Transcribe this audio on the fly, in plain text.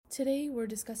Today, we're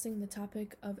discussing the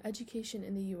topic of education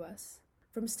in the U.S.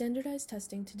 From standardized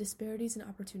testing to disparities in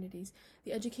opportunities,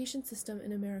 the education system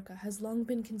in America has long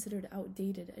been considered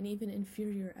outdated and even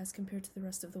inferior as compared to the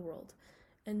rest of the world.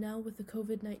 And now, with the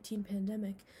COVID-19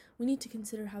 pandemic, we need to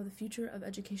consider how the future of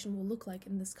education will look like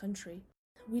in this country.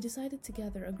 We decided to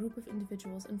gather a group of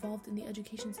individuals involved in the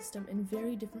education system in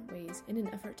very different ways in an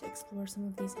effort to explore some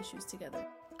of these issues together.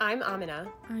 I'm Amina.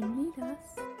 I'm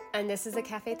Nidas. And this is the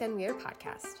Cafe Tanwir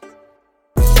podcast.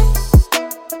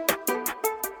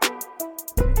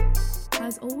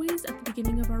 As always, at the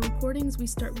beginning of our recordings, we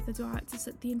start with a dua to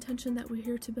set the intention that we're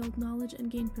here to build knowledge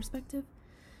and gain perspective.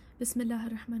 Bismillah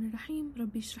ar-Rahman ar-Rahim.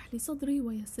 Rabbi shrah li sadri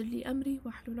wa yassir li amri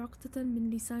wa hlul 'uqdatan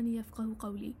min lisani yafqahu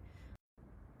qawli.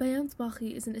 Bayan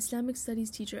Tbakhi is an Islamic studies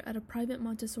teacher at a private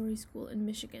Montessori school in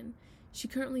Michigan. She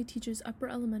currently teaches upper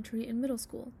elementary and middle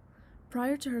school.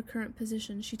 Prior to her current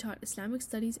position, she taught Islamic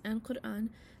studies and Quran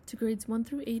to grades 1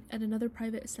 through 8 at another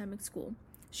private Islamic school.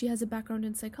 She has a background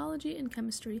in psychology and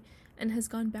chemistry and has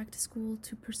gone back to school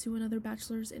to pursue another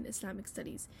bachelor's in Islamic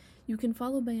studies. You can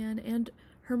follow Bayan and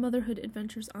her motherhood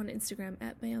adventures on Instagram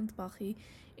at Bayan Tbakhi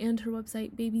and her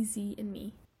website Baby Z and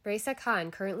Me. Raisa Khan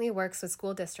currently works with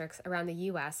school districts around the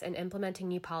U.S. in implementing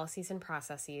new policies and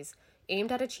processes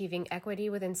aimed at achieving equity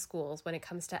within schools when it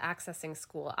comes to accessing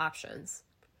school options.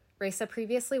 Raisa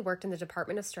previously worked in the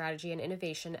Department of Strategy and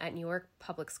Innovation at Newark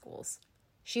Public Schools.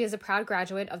 She is a proud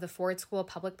graduate of the Ford School of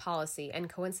Public Policy and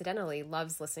coincidentally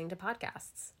loves listening to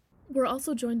podcasts. We're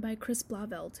also joined by Chris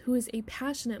Blaveld, who is a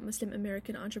passionate Muslim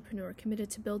American entrepreneur committed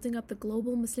to building up the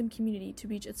global Muslim community to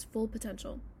reach its full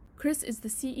potential. Chris is the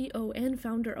CEO and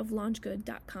founder of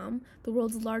LaunchGood.com, the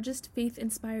world's largest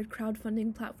faith-inspired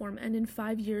crowdfunding platform, and in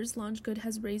 5 years, LaunchGood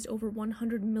has raised over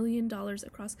 $100 million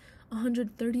across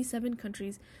 137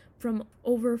 countries from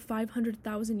over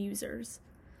 500,000 users.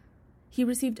 He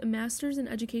received a master's in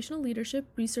educational leadership,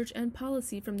 research, and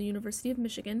policy from the University of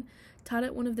Michigan, taught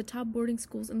at one of the top boarding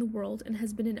schools in the world, and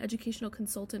has been an educational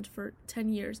consultant for 10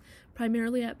 years,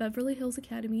 primarily at Beverly Hills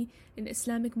Academy, an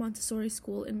Islamic Montessori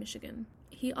school in Michigan.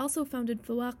 He also founded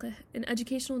Fawaqih, an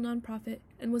educational nonprofit,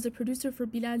 and was a producer for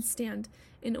Bilal's Stand,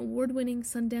 an award-winning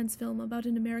Sundance film about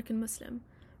an American Muslim.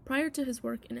 Prior to his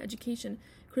work in education,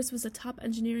 Chris was a top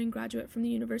engineering graduate from the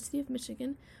University of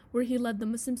Michigan, where he led the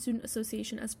Muslim Student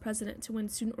Association as president to win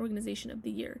Student Organization of the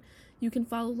Year. You can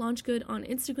follow LaunchGood on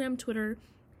Instagram, Twitter,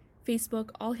 Facebook,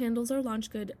 all handles are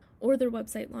LaunchGood, or their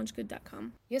website,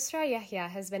 launchgood.com. Yusra Yahya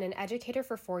has been an educator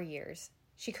for 4 years.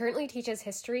 She currently teaches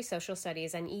history, social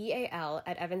studies, and EAL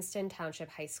at Evanston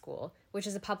Township High School, which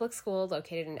is a public school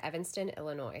located in Evanston,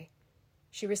 Illinois.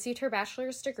 She received her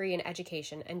bachelor's degree in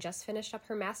education and just finished up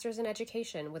her master's in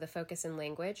education with a focus in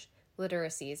language,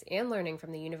 literacies, and learning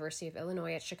from the University of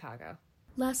Illinois at Chicago.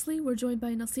 Lastly, we're joined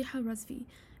by Nasiha Razvi,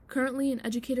 currently an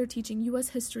educator teaching U.S.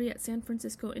 history at San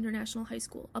Francisco International High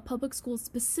School, a public school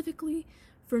specifically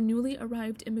for newly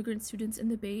arrived immigrant students in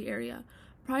the Bay Area.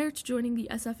 Prior to joining the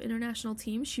SF International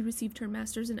team, she received her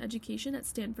master's in education at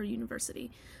Stanford University.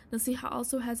 Nasiha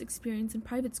also has experience in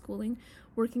private schooling,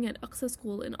 working at Aqsa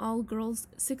School, an all-girls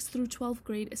 6th through 12th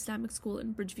grade Islamic school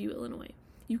in Bridgeview, Illinois.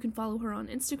 You can follow her on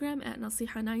Instagram at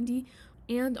Nasiha90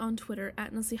 and on Twitter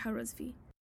at Nasiha Razvi.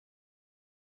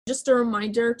 Just a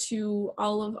reminder to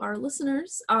all of our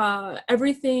listeners,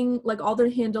 everything, like all their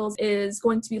handles, is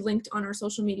going to be linked on our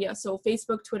social media. So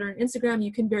Facebook, Twitter, and Instagram,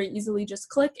 you can very easily just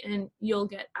click and you'll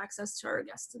get access to our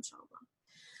guests,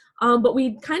 inshallah. But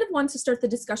we kind of want to start the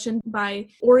discussion by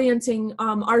orienting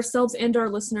ourselves and our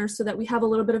listeners so that we have a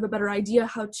little bit of a better idea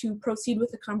how to proceed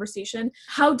with the conversation.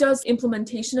 How does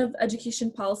implementation of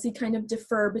education policy kind of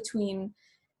differ between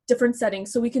different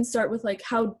settings? So we can start with like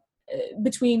how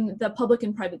between the public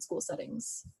and private school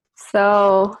settings.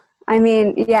 So, I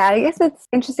mean, yeah, I guess it's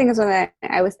interesting because when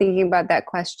I was thinking about that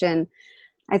question,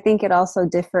 I think it also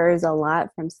differs a lot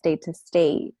from state to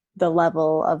state, the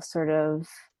level of sort of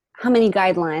how many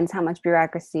guidelines, how much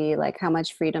bureaucracy, like how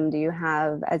much freedom do you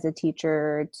have as a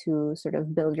teacher to sort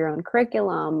of build your own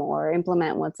curriculum or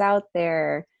implement what's out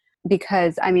there?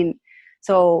 Because, I mean,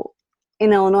 so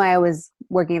in Illinois, I was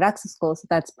working at Aqsa School, so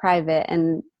that's private.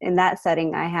 And in that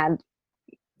setting, I had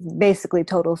basically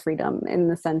total freedom in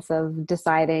the sense of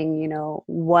deciding, you know,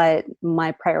 what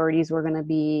my priorities were going to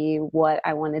be, what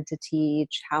I wanted to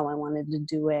teach, how I wanted to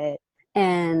do it.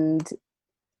 And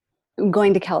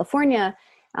going to California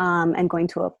and going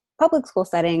to a public school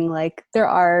setting, like there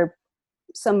are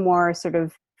some more sort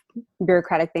of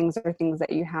bureaucratic things or things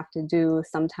that you have to do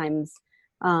sometimes.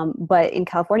 But in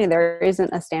California, there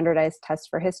isn't a standardized test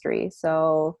for history.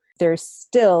 So there's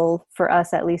still, for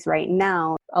us, at least right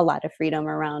now, a lot of freedom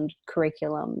around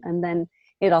curriculum. And then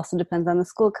it also depends on the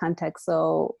school context.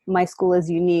 So my school is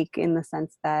unique in the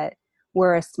sense that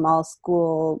we're a small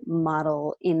school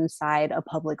model inside a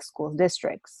public school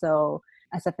district. So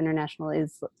SF International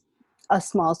is a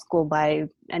small school by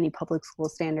any public school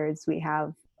standards. We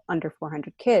have under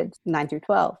 400 kids, 9 through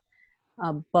 12.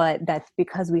 But that's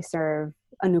because we serve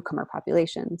a newcomer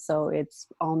population. So it's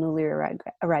all newly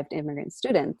arrived immigrant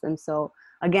students. And so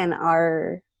again,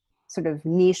 our sort of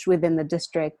niche within the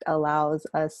district allows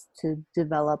us to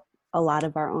develop a lot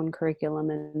of our own curriculum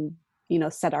and,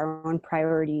 set our own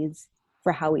priorities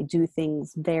for how we do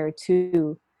things there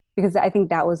too. Because I think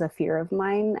that was a fear of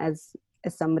mine as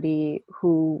somebody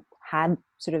who had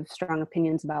sort of strong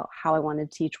opinions about how I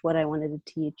wanted to teach, what I wanted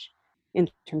to teach in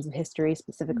terms of history,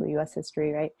 specifically US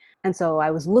history, right? And so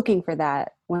I was looking for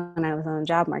that when I was on the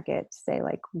job market to say,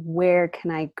 like, where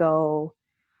can I go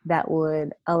that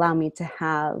would allow me to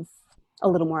have a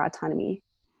little more autonomy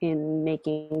in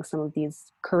making some of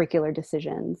these curricular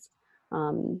decisions,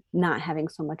 not having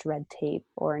so much red tape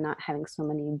or not having so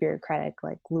many bureaucratic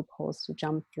like loopholes to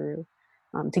jump through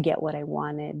to get what I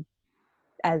wanted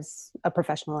as a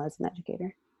professional, as an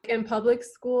educator. In public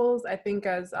schools, I think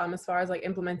as far as like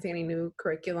implementing any new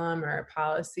curriculum or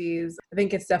policies, I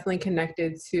think it's definitely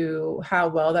connected to how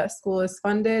well that school is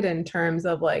funded in terms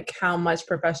of like how much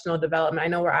professional development. I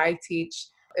know where I teach,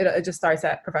 it just starts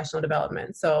at professional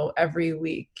development. So every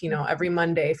week, every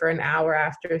Monday for an hour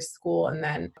after school, and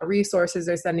then resources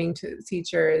they're sending to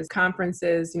teachers,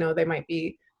 conferences, they might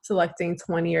be selecting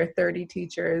 20 or 30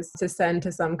 teachers to send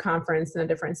to some conference in a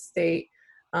different state.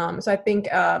 So I think,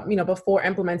 before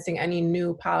implementing any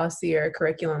new policy or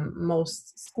curriculum,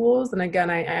 most schools, and again,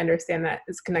 I understand that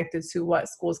it's connected to what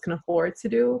schools can afford to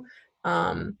do,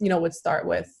 would start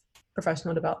with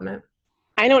professional development.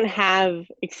 I don't have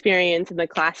experience in the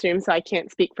classroom, so I can't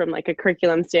speak from like a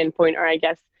curriculum standpoint, or I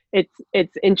guess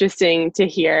it's interesting to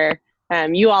hear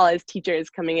you all as teachers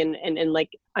coming in and like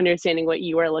understanding what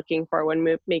you are looking for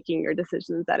when making your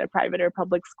decisions at a private or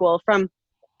public school. From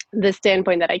the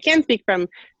standpoint that I can speak from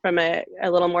a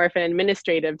little more of an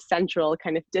administrative central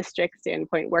kind of district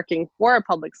standpoint, working for a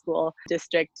public school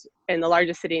district in the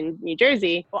largest city in New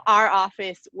Jersey, our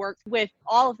office works with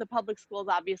all of the public schools,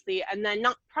 obviously, and then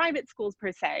not private schools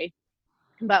per se,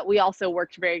 but we also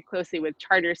worked very closely with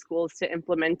charter schools to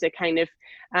implement a kind of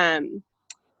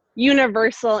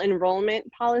universal enrollment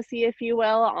policy, if you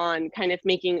will, on kind of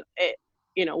making it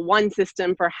one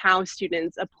system for how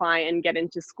students apply and get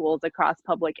into schools across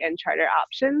public and charter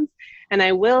options. And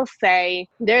I will say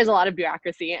there's a lot of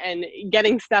bureaucracy, and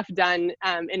getting stuff done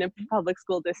in a public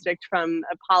school district from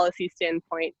a policy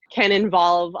standpoint can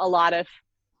involve a lot of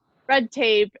red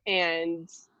tape and,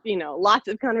 lots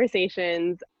of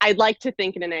conversations. I'd like to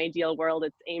think in an ideal world,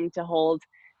 it's aimed to hold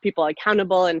people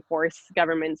accountable and force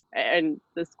governments and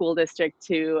the school district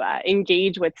to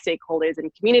engage with stakeholders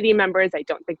and community members. I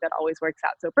don't think that always works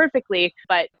out so perfectly,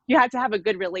 but you have to have a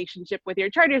good relationship with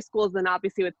your charter schools and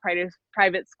obviously with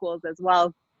private schools as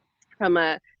well from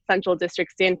a central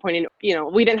district standpoint.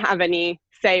 And, we didn't have any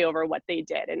say over what they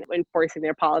did in enforcing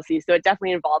their policies. So it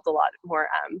definitely involves a lot more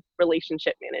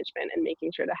relationship management and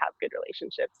making sure to have good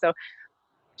relationships. So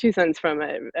 2 cents from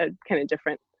a kind of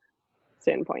different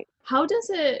standpoint. How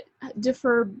does it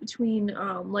differ between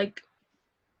like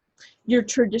your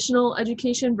traditional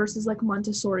education versus like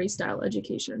Montessori style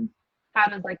education? How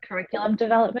does like curriculum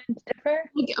development differ?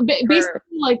 Like,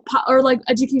 basically or like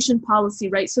education policy,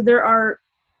 right? So there are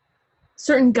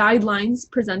certain guidelines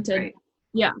presented. Right.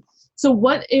 Yeah. So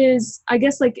what is, I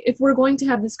guess, like if we're going to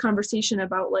have this conversation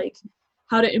about like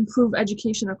how to improve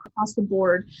education across the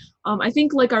board, I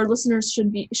think like our listeners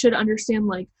should understand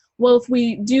like, well, if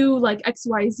we do like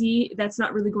XYZ, that's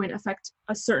not really going to affect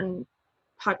a certain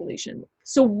population.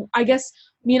 So I guess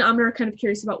me and Amna are kind of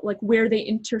curious about like where they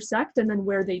intersect and then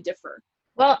where they differ.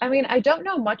 Well, I mean, I don't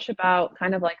know much about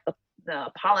kind of like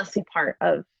the policy part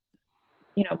of,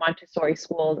 Montessori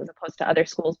schools as opposed to other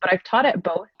schools, but I've taught at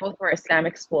both. Both were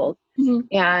Islamic schools. Mm-hmm.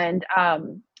 And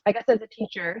I guess as a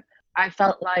teacher, I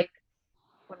felt like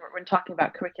when talking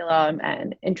about curriculum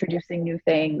and introducing new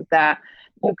things, that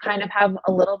you kind of have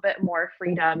a little bit more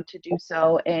freedom to do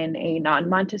so in a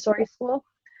non-Montessori school.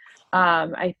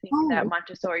 I think that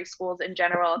Montessori schools in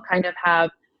general kind of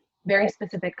have very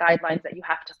specific guidelines that you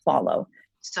have to follow.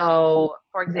 So,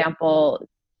 for example,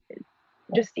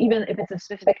 just even if it's a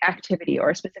specific activity or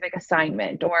a specific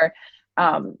assignment, or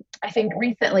I think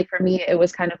recently for me, it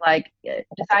was kind of like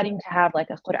deciding to have like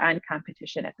a Quran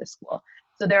competition at the school.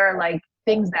 So there are like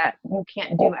things that you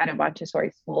can't do at a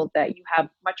Montessori school that you have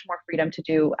much more freedom to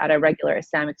do at a regular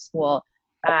Islamic school.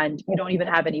 and you don't even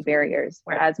have any barriers.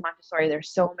 Whereas Montessori, there's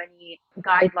so many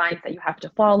guidelines that you have to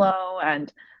follow.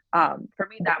 And for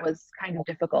me, that was kind of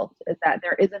difficult, is that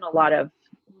there isn't a lot of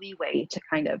leeway to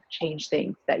kind of change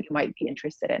things that you might be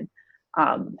interested in.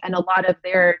 And a lot of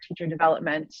their teacher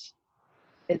development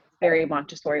is very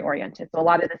Montessori oriented. So a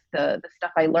lot of this, the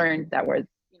stuff I learned that was,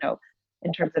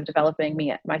 in terms of developing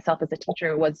myself as a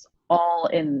teacher, was all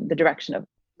in the direction of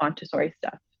Montessori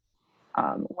stuff.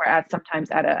 Whereas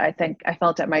sometimes I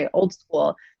felt at my old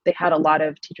school, they had a lot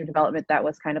of teacher development that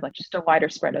was kind of like just a wider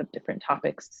spread of different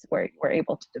topics where you were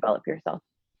able to develop yourself.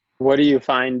 What do you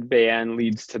find, Bayan,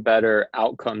 leads to better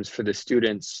outcomes for the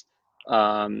students,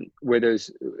 where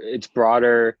it's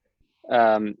broader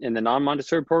in the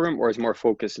non-Montessori program, or is more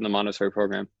focused in the Montessori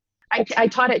program? I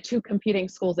taught at 2 competing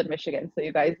schools in Michigan, so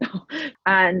you guys know.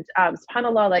 And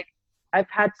subhanAllah, like, I've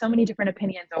had so many different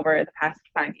opinions over the past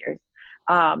 5 years.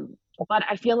 But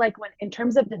I feel like in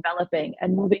terms of developing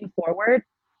and moving forward,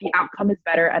 the outcome is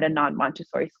better at a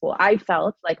non-Montessori school. I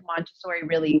felt like Montessori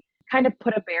really kind of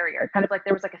put a barrier, kind of like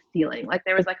there was like a ceiling. Like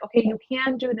there was like, okay, you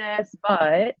can do this,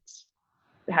 but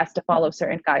it has to follow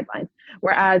certain guidelines.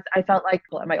 Whereas I felt like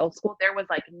at my old school, there was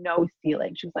like no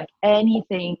ceiling. She was like,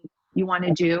 anything you want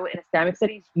to do in Islamic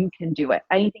studies, you can do it.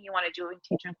 Anything you want to do in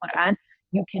teaching Quran,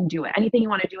 you can do it. Anything you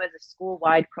want to do as a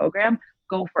school-wide program,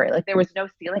 go for it. Like there was no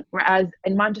ceiling. Whereas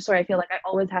in Montessori, I feel like I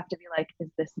always have to be like, is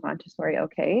this Montessori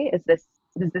okay? Is this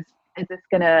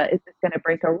gonna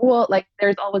break a rule? Like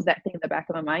there's always that thing in the back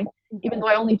of my mind, even though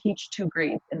I only teach 2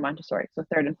 grades in Montessori, so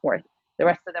 3rd and 4th. The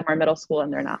rest of them are middle school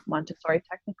and they're not Montessori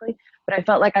technically. But I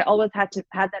felt like I always had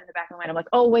that in the back of my mind. I'm like,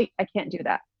 oh wait, I can't do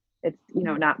that. It's,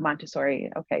 not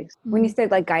Montessori. Okay. When you say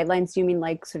like guidelines, do you mean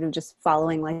like sort of just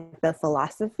following like the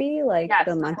philosophy, like yes,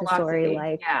 the Montessori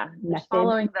method?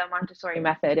 Following the Montessori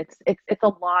method. It's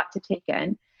a lot to take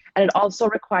in. And it also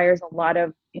requires a lot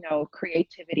of,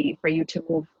 creativity for you to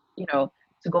move,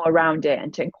 to go around it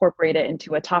and to incorporate it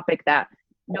into a topic that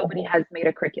nobody has made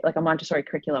a Montessori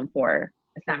curriculum for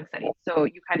Islamic studies. So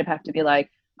you kind of have to be like,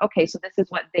 okay, so this is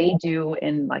what they do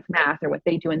in like math or what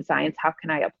they do in science. How can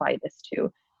I apply this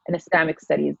to an Islamic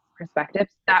studies perspective?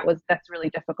 That's really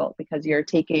difficult because you're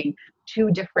taking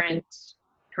 2 different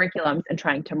curriculums and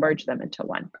trying to merge them into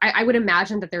one. I would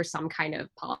imagine that there's some kind of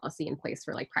policy in place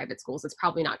for like private schools. It's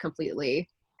probably not completely,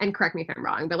 and correct me if I'm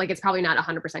wrong, but like it's probably not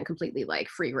 100% completely like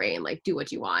free reign, like do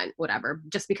what you want, whatever,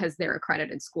 just because they're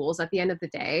accredited schools at the end of the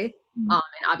day. Mm-hmm. And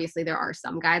obviously there are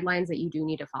some guidelines that you do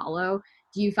need to follow.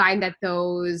 Do you find that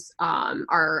those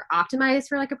are optimized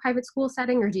for like a private school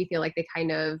setting, or do you feel like they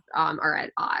kind of are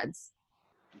at odds?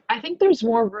 I think there's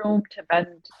more room to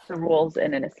bend the rules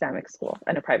in an Islamic school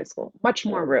and a private school, much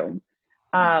more room.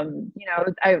 I've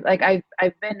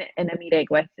been in a meeting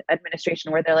with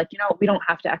administration where they're like, we don't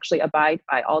have to actually abide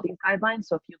by all these guidelines.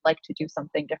 So if you'd like to do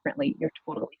something differently, you're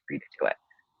totally free to do it.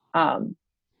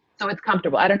 So it's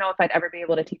comfortable. I don't know if I'd ever be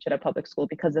able to teach at a public school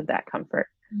because of that comfort,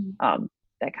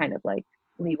 that kind of like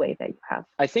leeway that you have.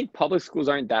 I think public schools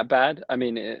aren't that bad. I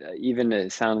mean,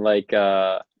 it sound like,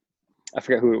 I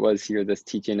forget who it was here that's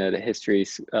teaching at a history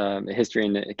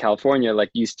in California, like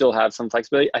you still have some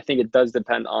flexibility. I think it does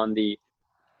depend on the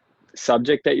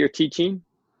subject that you're teaching.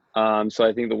 So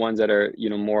I think the ones that are,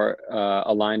 more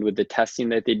aligned with the testing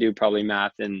that they do, probably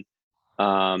math and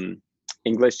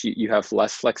English, you have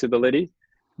less flexibility.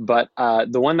 But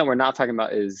the one that we're not talking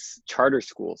about is charter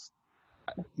schools.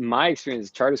 My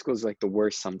experience, charter schools is like the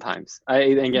worst sometimes.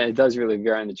 Again, it does really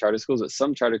vary on the charter schools, but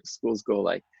some charter schools go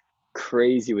like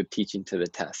crazy with teaching to the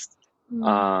test.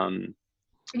 Can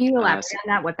you elaborate on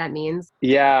that, what that means?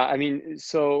 Yeah, I mean,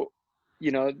 so,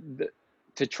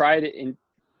 to try to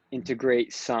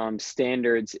integrate some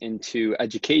standards into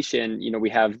education, we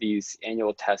have these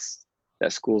annual tests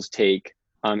that schools take,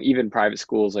 even private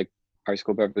schools like our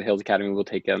school, Beverly Hills Academy, will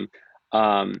take them.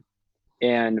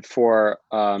 And for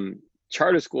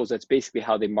charter schools, that's basically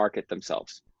how they market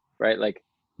themselves, right? Like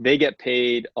they get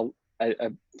paid a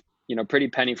pretty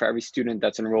penny for every student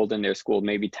that's enrolled in their school,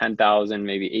 maybe 10,000,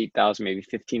 maybe 8,000, maybe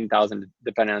 15,000,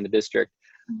 depending on the district.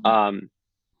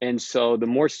 And so the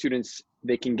more students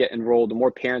they can get enrolled, the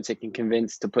more parents they can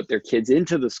convince to put their kids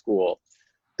into the school,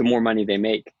 the more money they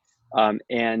make.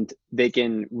 And they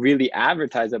can really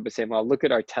advertise that by saying, well, look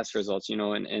at our test results,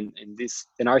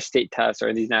 in our state tests or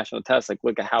in these national tests, like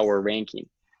look at how we're ranking.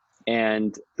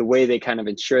 And the way they kind of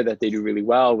ensure that they do really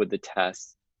well with the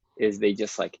tests is they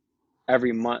just like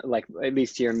every month, like at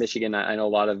least here in Michigan, I know a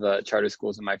lot of charter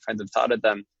schools and my friends have taught at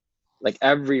them, like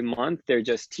every month they're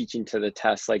just teaching to the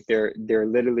test. Like they're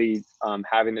literally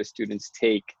having their students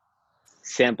take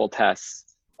sample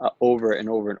tests over and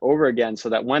over and over again, so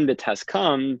that when the test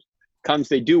comes, comes,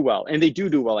 they do well, and they do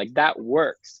well. Like that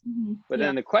works. But Yeah.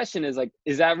 then the question is like,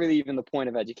 is that really even the point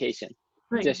of education?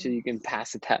 Right. Just so you can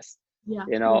pass a test, Yeah.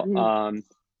 you know?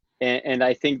 And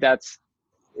I think that's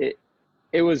it.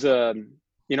 It was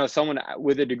you know, someone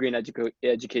with a degree in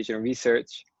education and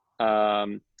research.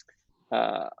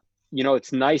 You know,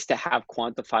 it's nice to have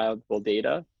quantifiable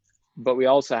data, but we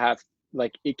also have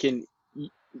like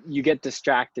you get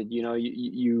distracted. You know,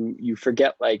 you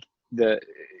forget like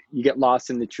you get lost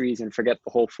in the trees and forget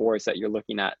the whole forest that you're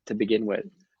looking at to begin with.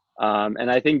 And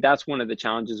I think that's one of the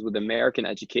challenges with American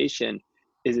education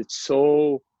is it's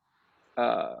so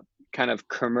kind of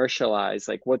commercialized.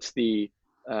 Like, what's the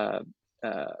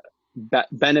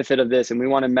benefit of this? And we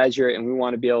want to measure it, and we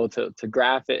want to be able to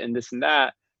graph it and this and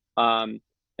that.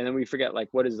 And then we forget, like,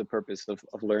 what is the purpose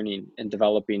of learning and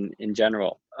developing in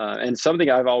general? And something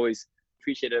I've always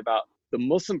appreciated about the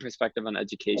Muslim perspective on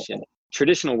education,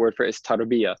 traditional word for it is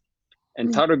tarbiyah.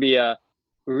 And tarbiyah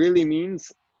really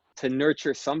means to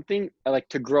nurture something, like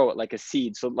to grow it like a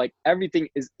seed. So like everything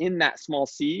is in that small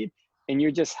seed, and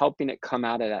you're just helping it come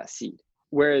out of that seed.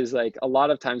 Whereas like a lot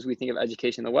of times we think of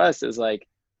education in the West as like,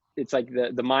 it's like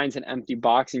the mind's an empty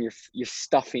box and you're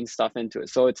stuffing stuff into it.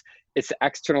 So it's the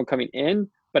external coming in,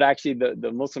 but actually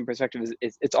the Muslim perspective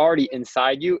is it's already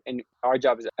inside you, and our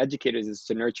job as educators is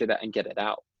to nurture that and get it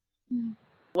out.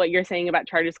 What you're saying about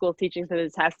charter schools teaching to the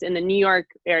test in the New York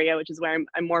area, which is where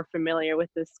I'm more familiar with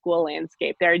the school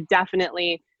landscape, there are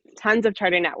definitely tons of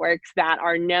charter networks that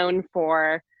are known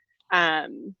for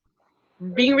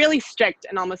being really strict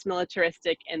and almost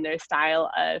militaristic in their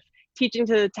style of teaching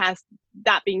to the test.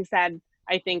 That being said,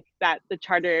 I think that the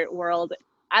charter world,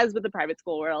 as with the private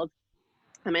school world,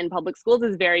 in public schools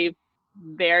is very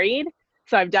varied.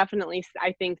 So I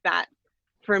think that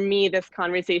for me, this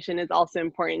conversation is also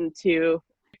important to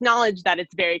acknowledge that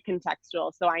it's very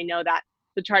contextual. So I know that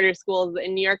the charter schools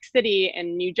in New York City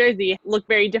and New Jersey look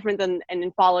very different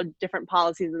and follow different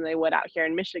policies than they would out here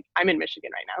in Michigan. I'm in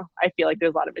Michigan right now. I feel like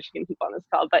there's a lot of Michigan people on this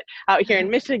call, but out here in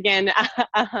Michigan,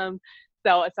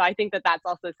 so I think that that's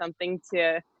also something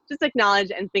to just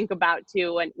acknowledge and think about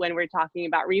too when we're talking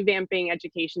about revamping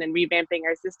education and revamping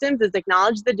our systems, is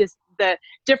acknowledge the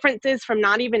differences from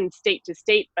not even state to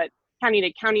state, but county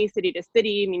to county, city to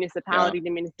city, municipality to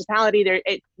municipality. There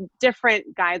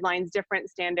different guidelines, different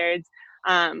standards,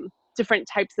 different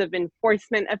types of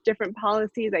enforcement of different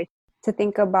policies. To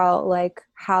think about like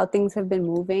how things have been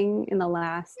moving in the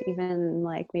last even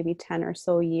like maybe 10 or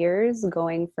so years,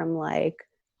 going from like,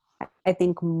 I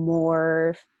think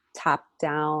more top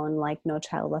down, like No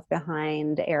Child Left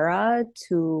Behind era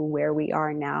to where we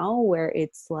are now, where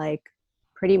it's like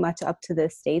pretty much up to the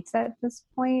states at this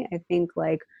point. I think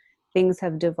like things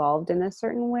have devolved in a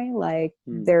certain way. Like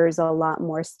there's a lot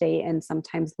more state and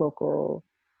sometimes local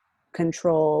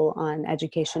control on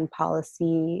education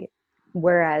policy,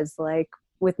 whereas like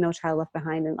with No Child Left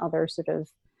Behind and other sort of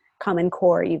Common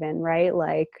Core even, right?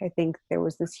 Like I think there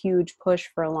was this huge push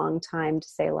for a long time to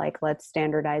say like, let's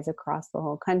standardize across the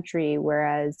whole country.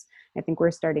 Whereas I think we're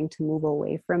starting to move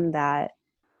away from that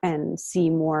and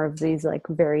see more of these like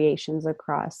variations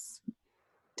across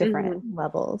different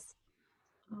levels.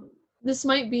 This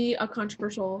might be a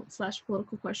controversial /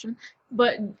 political question,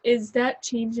 but is that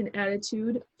change in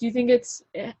attitude, do you think it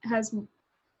has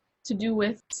to do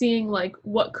with seeing like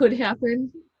what could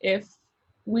happen if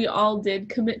we all did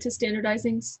commit to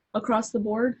standardizing across the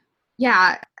board?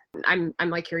 Yeah, I'm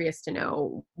like curious to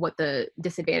know what the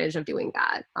disadvantage of doing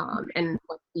that and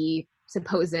what the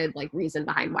supposed like reason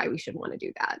behind why we should want to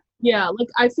do that. Yeah, like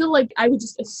I feel like I would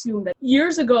just assume that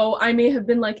years ago I may have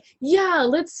been like, yeah,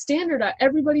 let's standardize.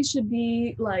 Everybody should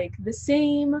be like the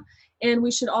same, and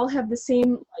we should all have the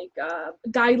same like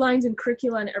guidelines and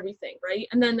curricula and everything, right?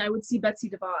 And then I would see Betsy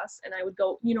DeVos and I would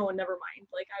go, never mind.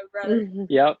 Like I would rather.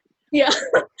 Yep. Yeah.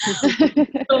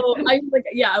 So I was like,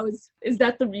 is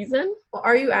that the reason? Well,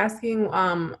 are you asking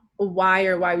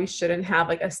why we shouldn't have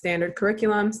like a standard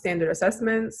curriculum, standard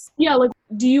assessments? Yeah, like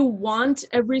do you want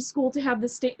every school to have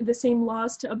the same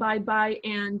laws to abide by,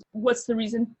 and what's the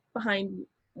reason behind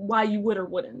why you would or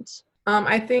wouldn't?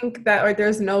 I think that like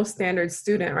there's no standard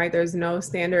student, right? There's no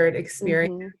standard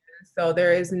experience. So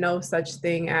there is no such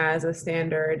thing as a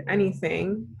standard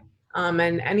anything.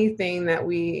 And anything that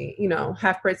we,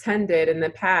 have pretended in the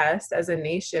past as a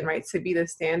nation, right, to be the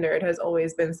standard has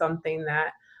always been something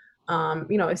that,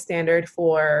 is standard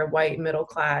for white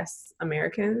middle-class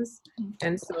Americans.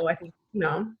 And so I think,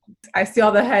 I see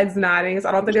all the heads nodding, so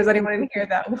I don't think there's anyone in here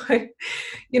that would,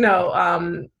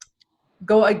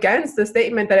 go against the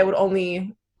statement that it would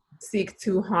only seek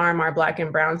to harm our Black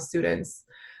and brown students.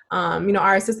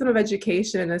 Our system of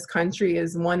education in this country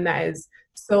is one that is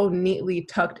so neatly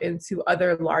tucked into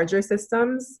other larger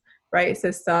systems, right?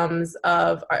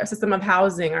 Our system of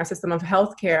housing, our system of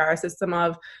healthcare, our system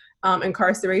of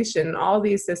incarceration. All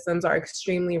these systems are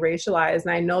extremely racialized.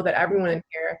 And I know that everyone in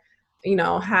here,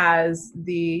 has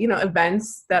the,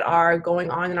 events that are going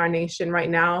on in our nation right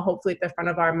now, hopefully at the front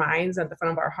of our minds, at the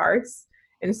front of our hearts.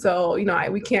 And so,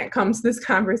 we can't come to this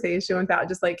conversation without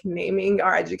just like naming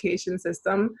our education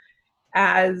system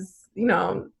as,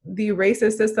 the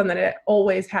racist system that it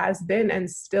always has been and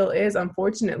still is,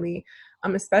 unfortunately,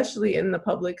 especially in the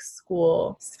public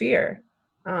school sphere.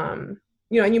 And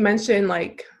you mentioned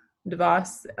like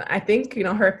DeVos, I think,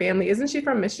 her family, isn't she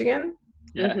from Michigan?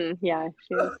 Yeah. Mm-hmm. Yeah,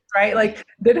 she is. Right? Like,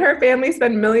 did her family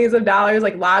spend millions of dollars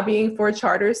like lobbying for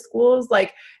charter schools?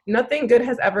 Like, nothing good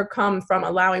has ever come from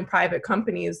allowing private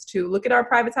companies to look at our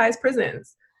privatized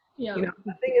prisons. Yeah.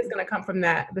 Nothing is going to come from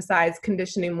that besides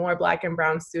conditioning more Black and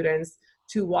brown students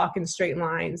to walk in straight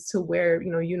lines, to wear,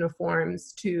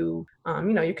 uniforms, to,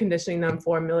 you're conditioning them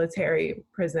for military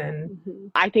prison. Mm-hmm.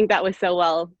 I think that was so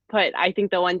well put. I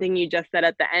think the one thing you just said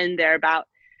at the end there about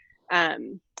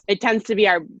it tends to be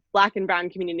our Black and brown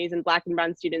communities and Black and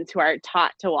brown students who are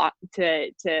taught to walk,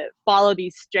 to follow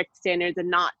these strict standards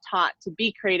and not taught to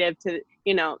be creative, to,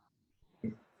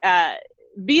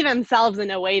 be themselves in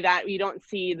a way that we don't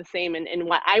see the same in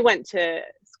what I went to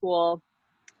school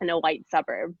in a white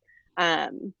suburb.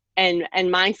 And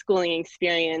my schooling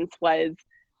experience was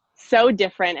so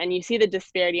different, and you see the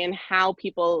disparity in how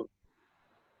people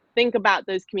think about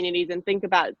those communities and think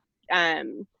about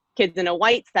kids in a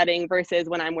white setting versus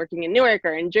when I'm working in Newark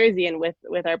or in Jersey and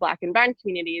with our Black and brown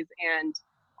communities,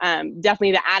 and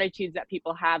definitely the attitudes that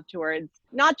people have towards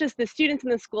not just the students in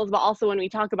the schools, but also when we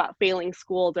talk about failing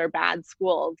schools or bad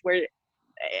schools, we're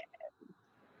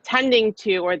tending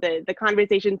to, or the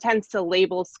conversation tends to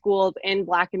label schools in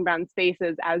Black and brown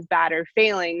spaces as bad or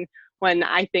failing, when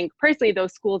I think personally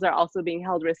those schools are also being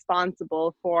held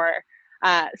responsible for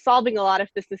solving a lot of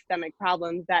the systemic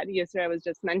problems that Yusra was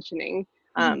just mentioning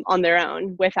on their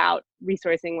own, without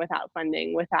resourcing, without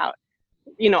funding, without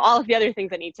all of the other things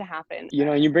that need to happen.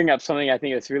 You bring up something I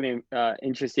think that's really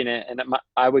interesting, and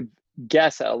I would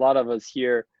guess that a lot of us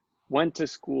here went to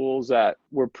schools that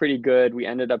were pretty good. We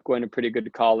ended up going to pretty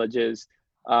good colleges.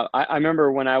 I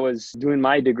remember when I was doing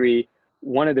my degree,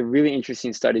 one of the really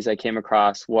interesting studies I came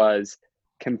across was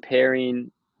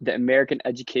comparing the American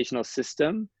educational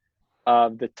system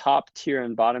of the top tier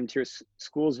and bottom tier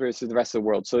schools versus the rest of the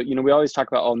world. So, we always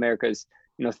talk about, America's,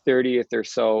 30th or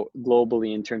so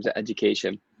globally in terms of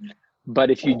education.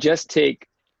 But if you just take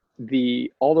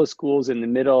all those schools in the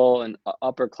middle and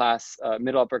upper class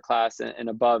and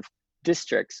above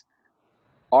districts,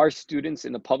 our students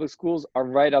in the public schools are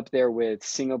right up there with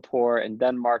Singapore and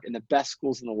Denmark and the best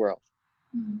schools in the world.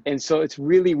 Mm-hmm. And so it's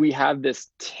really, we have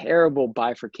this terrible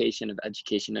bifurcation of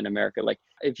education in America. Like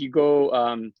if you go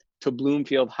to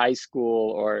Bloomfield High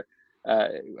School, or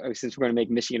since we're going to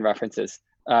make Michigan references,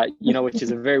 which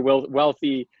is a very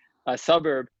wealthy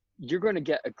suburb, you're going to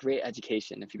get a great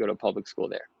education if you go to a public school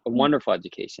there, a wonderful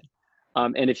education.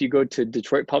 And if you go to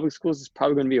Detroit public schools, it's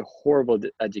probably going to be a horrible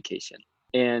education.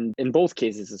 And in both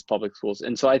cases, it's public schools.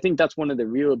 And so I think that's one of the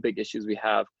real big issues we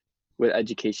have with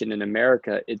education in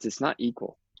America. It's not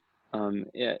equal,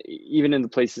 even in the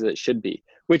places it should be,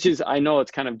 which is, I know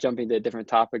it's kind of jumping to a different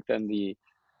topic than the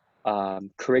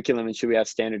curriculum and should we have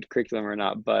standard curriculum or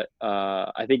not. But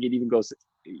I think it even goes,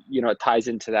 it ties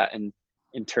into that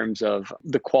in terms of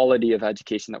the quality of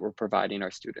education that we're providing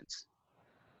our students.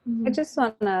 I just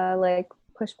want to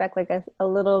push back a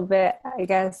little bit, I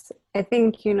guess. I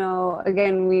think,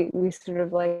 again, we sort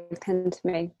of tend to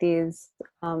make these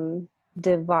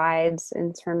divides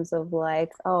in terms of what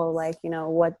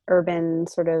urban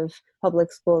sort of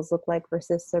public schools look like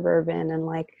versus suburban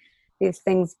and these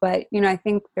things. But, I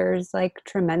think there's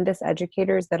tremendous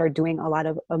educators that are doing a lot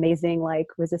of amazing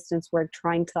resistance work,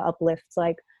 trying to uplift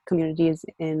communities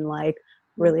in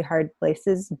really hard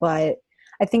places. But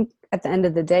I think at the end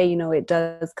of the day, it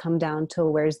does come down to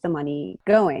where's the money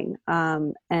going,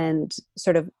 and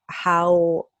sort of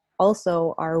how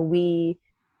also are we,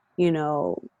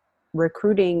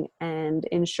 recruiting and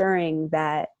ensuring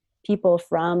that people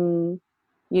from,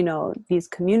 these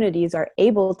communities are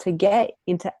able to get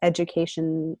into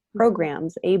education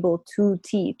programs, able to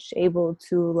teach, able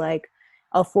to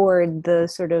afford the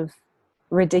sort of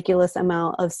ridiculous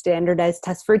amount of standardized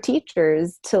tests for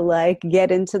teachers to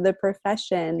get into the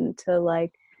profession, to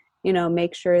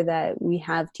make sure that we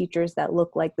have teachers that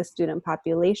look like the student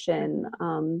population.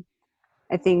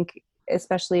 I think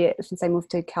especially since I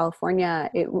moved to California,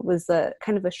 it was a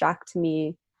kind of a shock to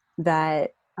me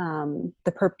that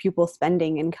the per pupil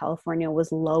spending in California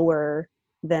was lower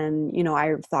than, you know,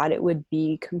 I thought it would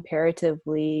be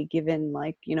comparatively, given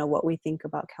like, you know, what we think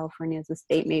about California as a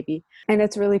state maybe. And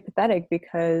it's really pathetic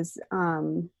because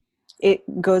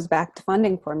it goes back to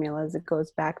funding formulas. It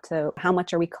goes back to how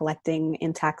much are we collecting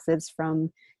in taxes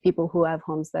from people who have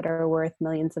homes that are worth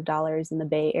millions of dollars in the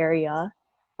Bay Area,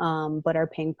 but are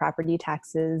paying property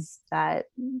taxes that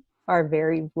are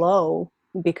very low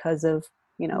because of,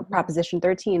 you know, Proposition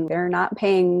 13. They're not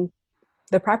paying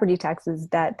the property taxes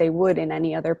that they would in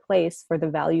any other place for the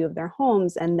value of their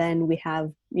homes. And then we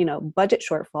have, you know, budget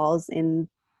shortfalls in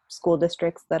school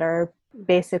districts that are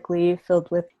basically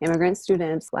filled with immigrant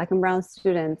students, Black and brown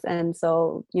students. And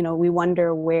so, you know, we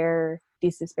wonder where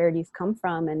these disparities come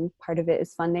from. And part of it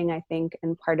is funding, I think.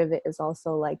 And part of it is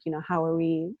also like, you know, how are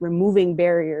we removing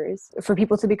barriers for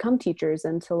people to become teachers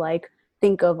and to like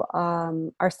think of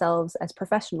ourselves as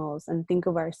professionals and think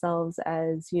of ourselves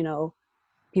as, you know,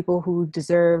 people who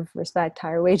deserve respect,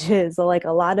 higher wages, like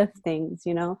a lot of things,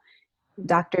 you know.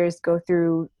 Doctors go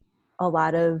through a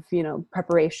lot of, you know,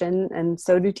 preparation, and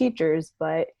so do teachers,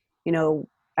 but, you know,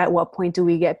 at what point do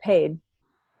we get paid?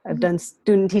 I've done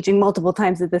student teaching multiple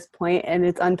times at this point, and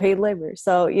it's unpaid labor.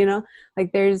 So, you know,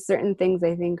 like there's certain things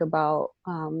I think about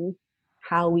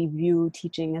how we view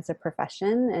teaching as a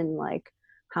profession and like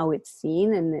how it's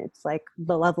seen, and it's like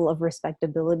the level of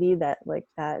respectability that like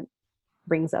that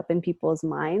brings up in people's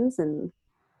minds, and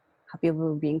how people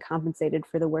are being compensated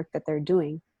for the work that they're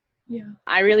doing. Yeah.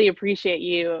 I really appreciate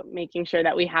you making sure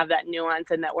that we have that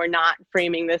nuance and that we're not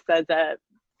framing this as a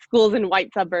schools in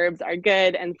white suburbs are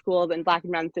good and schools in Black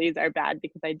and brown cities are bad,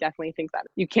 because I definitely think that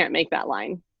you can't make that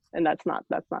line. And that's not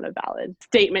a valid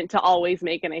statement to always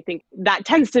make. And I think that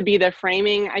tends to be the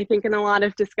framing, I think, in a lot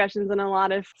of discussions in a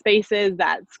lot of spaces,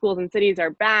 that schools in cities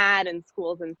are bad and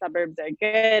schools in suburbs are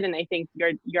good. And I think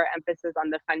your emphasis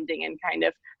on the funding and kind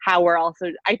of how we're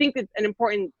also, I think it's an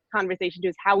important conversation too,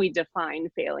 is how we define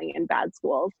failing in bad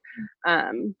schools.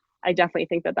 I definitely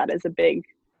think that is a big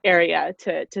area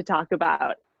to talk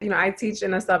about. You know, I teach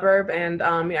in a suburb, and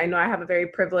I know I have a very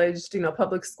privileged, you know,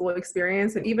 public school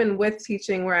experience. And even with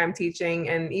teaching where I'm teaching,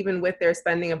 and even with their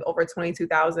spending of over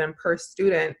 $22,000 per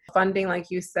student, funding,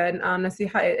 like you said,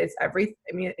 Nasiha, it's everything.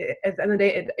 I mean, at the end of the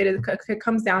day, it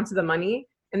comes down to the money,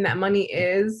 and that money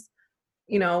is,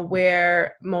 you know,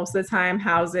 where most of the time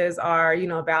houses are, you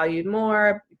know, valued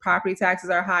more, property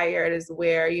taxes are higher. It is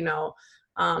where, you know,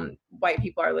 white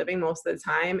people are living most of the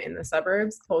time in the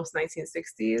suburbs post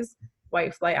 1960s.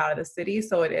 White flight out of the city.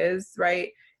 So it is,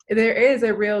 right? There is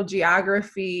a real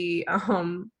geography,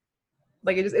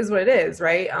 like it just is what it is,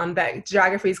 right? That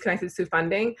geography is connected to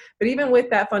funding. But even with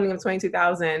that funding of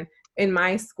 $22,000 in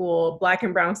my school, Black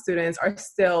and brown students are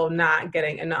still not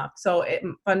getting enough. So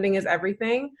funding is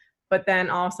everything. But then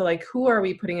also, like, who are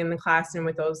we putting in the classroom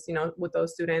with those, you know, with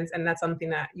those students? And that's something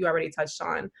that you already touched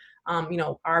on. You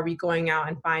know, are we going out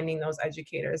and finding those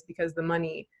educators? Because the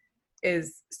money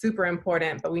is super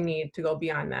important, but we need to go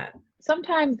beyond that.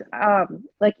 Sometimes,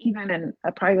 like even in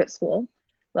a private school,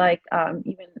 like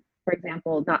even, for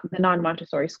example, not the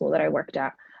non-Montessori school that I worked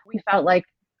at, we felt like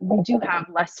we do have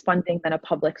less funding than a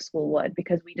public school would,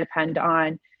 because we depend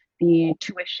on the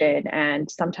tuition, and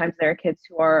sometimes there are kids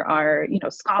who are you know,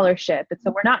 scholarship, and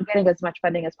so we're not getting as much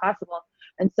funding as possible.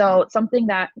 And so something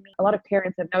that a lot of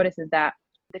parents have noticed is that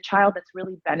the child that's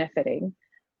really benefiting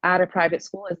at a private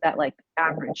school is that like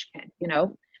average kid, you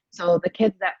know. So the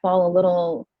kids that fall a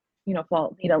little, you know,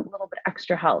 need a little bit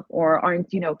extra help or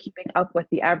aren't, you know, keeping up with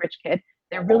the average kid,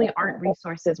 there really aren't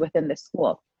resources within the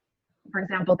school. For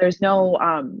example, there's no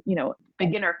you know,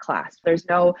 beginner class, there's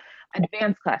no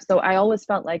advanced class. So I always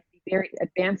felt like the very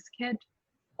advanced kid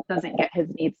doesn't get his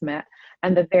needs met,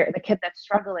 and the kid that's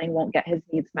struggling won't get his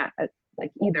needs met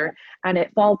like either. And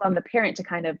it falls on the parent to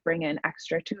kind of bring in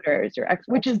extra tutors or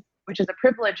which is a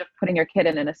privilege of putting your kid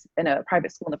in a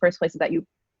private school in the first place, is that you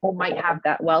might have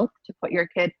that wealth to put your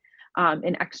kid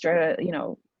in extra, you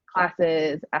know,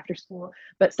 classes after school.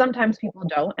 But sometimes people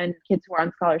don't, and kids who are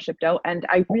on scholarship don't. And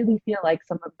I really feel like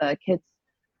some of the kids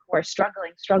who are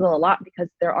struggle a lot because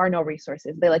there are no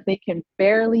resources. They can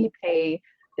barely pay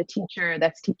the teacher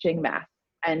that's teaching math,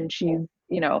 and she's,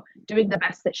 you know, doing the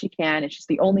best that she can, and she's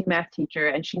the only math teacher,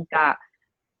 and she's got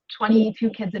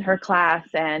 22 kids in her class,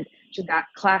 and she's got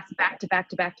class back to back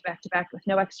with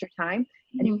no extra time,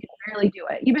 and you can barely do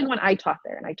it. Even when I taught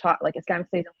there, and I taught like Islamic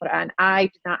Studies and Quran, I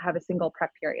did not have a single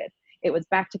prep period. It was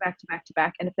back to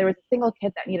back. And if there was a single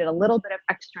kid that needed a little bit of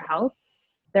extra help,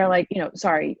 they're like, you know,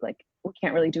 sorry, like we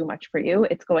can't really do much for you.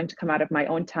 It's going to come out of my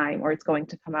own time, or it's going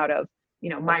to come out of, you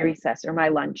know, my recess or my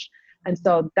lunch. And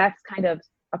so that's kind of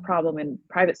a problem in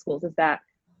private schools, is that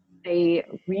they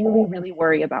really, really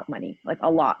worry about money, like a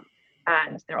lot.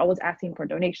 and they're always asking for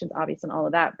donations, obviously, and all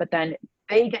of that. But then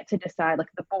they get to decide, like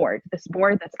the board, this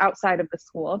board that's outside of the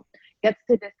school gets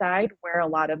to decide where a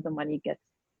lot of the money gets,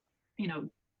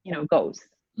 goes.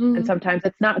 And sometimes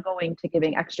it's not going to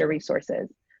giving extra resources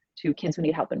to kids who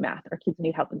need help in math or kids who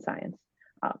need help in science.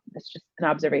 That's just an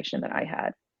observation that I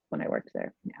had when I worked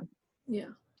there. Yeah.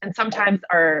 And sometimes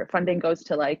our funding goes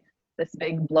to like this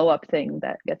big blow up thing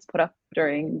that gets put up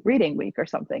during reading week or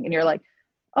something. And you're like,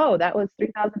 oh, that was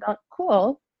 $3,000.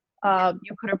 Cool.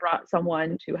 You could have brought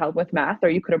someone to help with math, or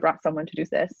you could have brought someone to do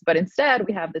this. But instead,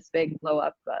 we have this big blow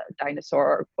up dinosaur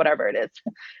or whatever it is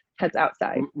that's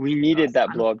outside. We needed that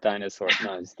blow up dinosaur.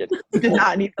 No, I'm just kidding. Did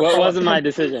not need Well, it wasn't my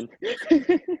decision.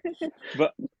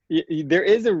 But there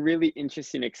is a really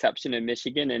interesting exception in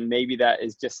Michigan, and maybe that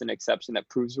is just an exception that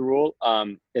proves the rule,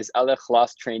 is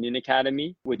Al-Ikhlas Training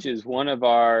Academy, which is one of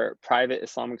our private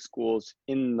Islamic schools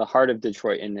in the heart of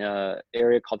Detroit in an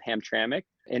area called Hamtramck.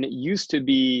 And it used to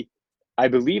be, I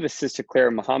believe, a Sister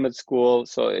Clara Muhammad school.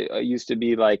 So it used to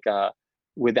be like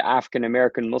with the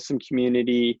African-American Muslim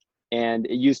community, and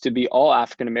it used to be all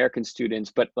African-American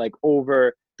students, but like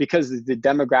because of the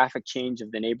demographic change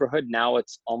of the neighborhood, now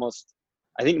it's almost,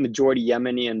 I think, majority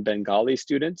Yemeni and Bengali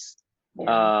students.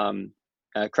 Yeah.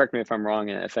 Correct me if I'm wrong,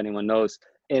 if anyone knows.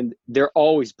 And they're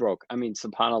always broke. I mean,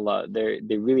 subhanAllah,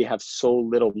 they really have so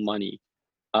little money.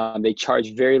 They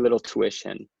charge very little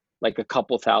tuition, like a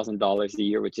couple $1,000s a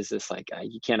year, which is just like,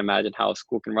 you can't imagine how a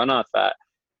school can run off that.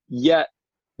 Yet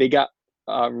they got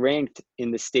ranked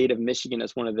in the state of Michigan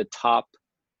as one of the top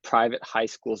private high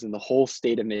schools in the whole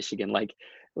state of Michigan. Like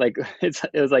it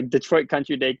was like Detroit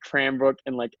Country Day, Cranbrook,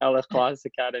 and like Al-Ikhlas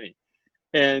Academy.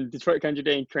 And Detroit Country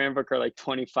Day and Cranbrook are like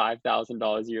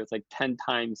 $25,000 a year. It's like 10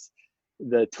 times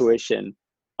the tuition.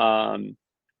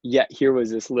 Yet here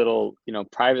was this little,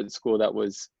 private school that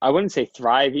was, I wouldn't say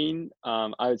thriving.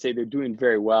 I would say they're doing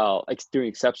very well, doing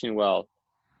exceptionally well.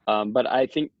 But I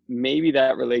think maybe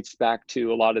that relates back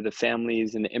to a lot of the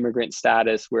families and the immigrant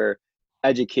status where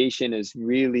education is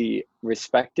really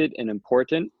respected and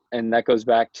important. And that goes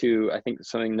back to, I think,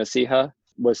 something Nasiha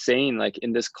was saying, like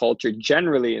in this culture,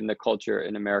 generally in the culture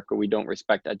in America, we don't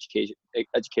respect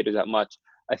educators that much.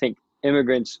 I think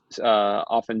immigrants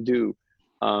often do.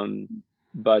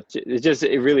 But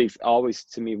it really always,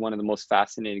 to me, one of the most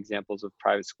fascinating examples of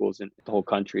private schools in the whole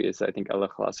country is, I think,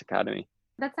 Al-Ikhlas Academy.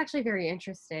 That's actually very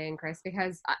interesting, Chris,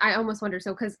 because I almost wonder,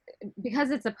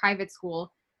 because it's a private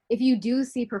school, if you do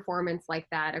see performance like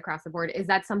that across the board, is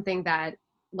that something that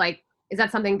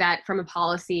from a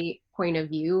policy point of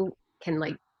view can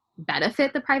like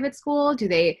benefit the private school?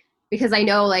 Because I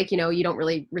know you don't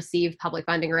really receive public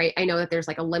funding, right? I know that there's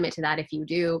like a limit to that if you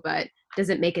do, but does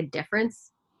it make a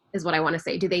difference is what I want to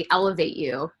say. Do they elevate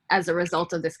you as a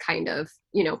result of this kind of,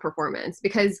 performance?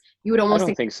 Because you would almost I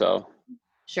don't think so.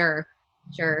 Sure.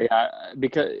 Yeah,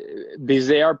 because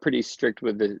they are pretty strict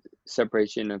with the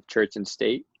separation of church and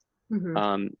state.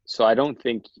 Mm-hmm. So I don't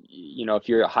think, if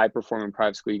you're a high performing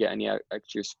private school, you get any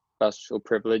extra special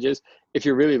privileges. If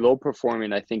you're really low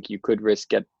performing, I think you could risk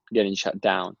getting shut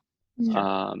down.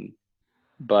 Yeah.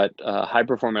 But high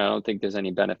performing, I don't think there's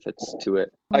any benefits to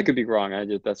it. I could be wrong.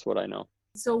 That's what I know.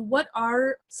 So what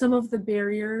are some of the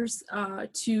barriers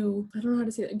to, I don't know how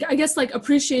to say it, I guess like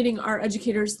appreciating our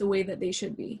educators the way that they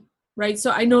should be? Right.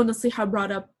 So I know Nasiha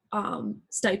brought up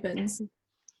stipends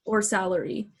or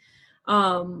salary.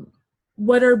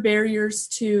 What are barriers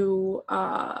to,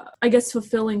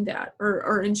 fulfilling that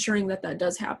or ensuring that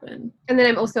does happen? And then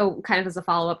I'm also kind of as a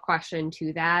follow-up question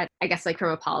to that, I guess like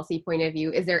from a policy point of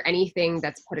view, is there anything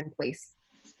that's put in place?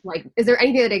 Like, is there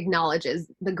anything that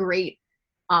acknowledges the great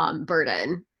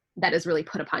burden that is really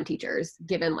put upon teachers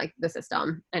given like the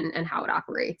system and how it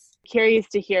operates? Curious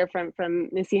to hear from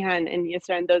Nasiha and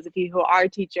Yusra and those of you who are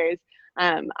teachers.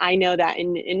 I know that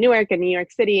in Newark and New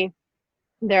York City,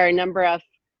 there are a number of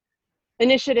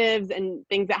initiatives and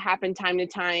things that happen time to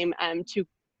time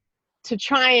to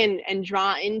try and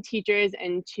draw in teachers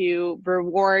and to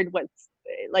reward what's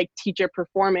like teacher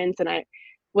performance. And I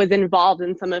was involved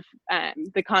in some of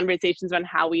the conversations on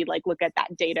how we like look at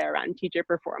that data around teacher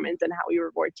performance and how we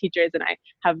reward teachers. And I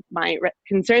have my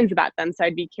concerns about them. So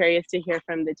I'd be curious to hear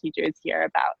from the teachers here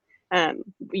about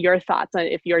your thoughts on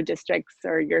if your districts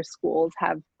or your schools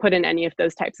have put in any of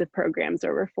those types of programs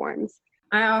or reforms.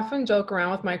 I often joke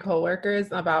around with my coworkers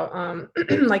about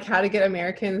like how to get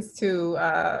Americans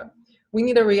to, we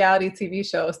need a reality TV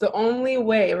show. It's the only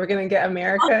way we're going to get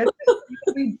America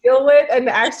to deal with and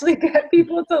actually get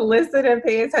people to listen and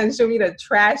pay attention. We need a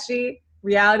trashy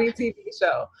reality TV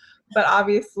show. But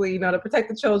obviously, to protect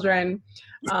the children.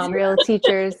 Real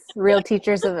teachers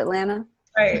of Atlanta.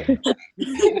 Right.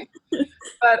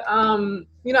 But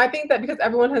I think that because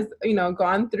everyone has,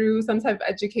 gone through some type of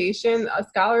education,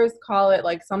 scholars call it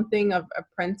like something of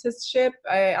apprenticeship.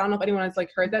 I don't know if anyone has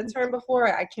like heard that term before.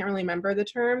 I can't really remember the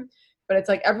term, but it's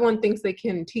like everyone thinks they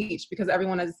can teach because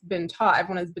everyone has been taught,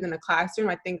 everyone has been in a classroom.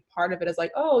 I think part of it is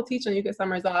like, oh, teaching, you get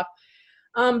summers off.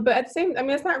 But at the same,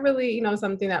 it's not really,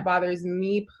 something that bothers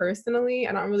me personally.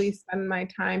 I don't really spend my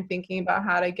time thinking about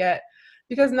how to get,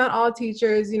 because not all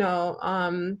teachers,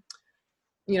 I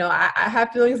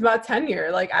have feelings about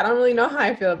tenure. Like, I don't really know how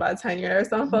I feel about tenure. There are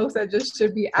some folks that just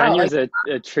should be out. Tenure is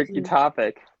a tricky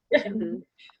topic. Mm-hmm.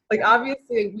 Like,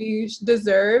 obviously, we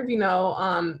deserve,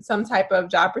 some type of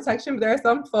job protection, but there are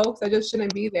some folks that just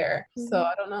shouldn't be there. So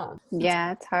I don't know.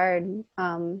 Yeah, it's hard.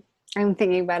 I'm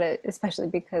thinking about it, especially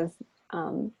because,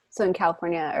 so in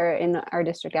California or in our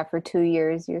district, after 2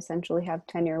 years, you essentially have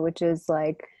tenure, which is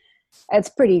like, it's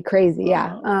pretty crazy.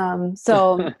 Yeah.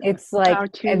 So it's like, Wow,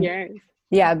 2 years.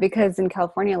 Yeah, because in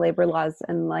California, labor laws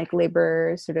and like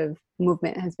labor sort of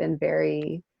movement has been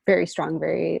very, very strong,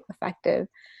 very effective.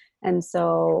 And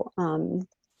so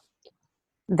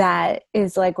that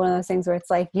is like one of those things where it's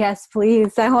like, yes,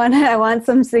 please, I want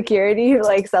some security,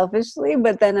 like selfishly,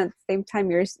 but then at the same time,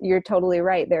 you're totally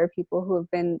right. There are people who have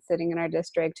been sitting in our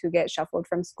district who get shuffled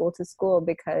from school to school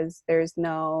because there's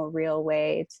no real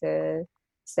way to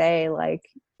say like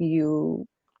you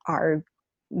are,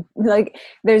 like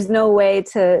there's no way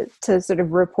to sort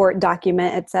of report,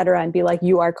 document, et cetera, and be like,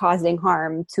 you are causing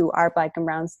harm to our Black and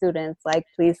brown students, like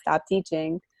please stop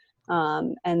teaching.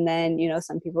 And then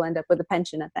some people end up with a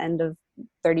pension at the end of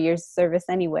 30 years of service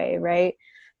anyway, right?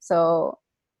 So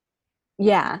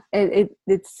yeah,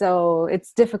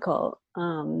 it's difficult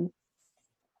to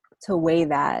weigh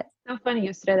that. So funny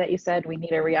yesterday that you said we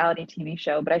need a reality TV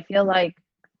show, but I feel like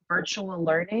virtual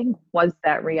learning was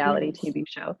that reality TV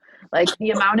show. Like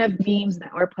the amount of memes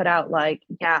that were put out, like,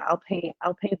 yeah, I'll pay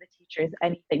the teachers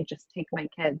anything, just take my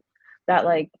kids. That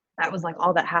was like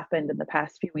all that happened in the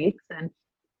past few weeks. And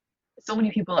so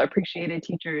many people appreciated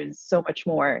teachers so much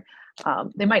more.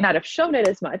 They might not have shown it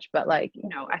as much, but I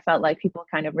felt like people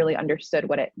kind of really understood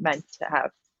what it meant to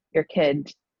have your kid.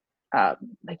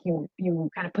 Like you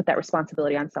kind of put that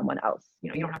responsibility on someone else.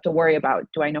 You don't have to worry about,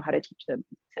 do I know how to teach them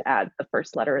to add the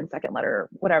first letter and second letter, or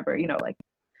whatever, like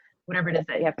whatever it is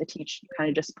that you have to teach, you kind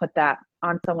of just put that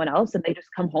on someone else and they just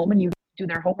come home and you do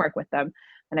their homework with them.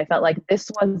 And I felt like this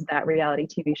was that reality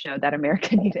TV show that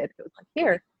America needed. It was like,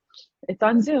 here, it's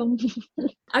on Zoom.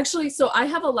 Actually, so I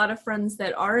have a lot of friends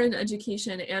that are in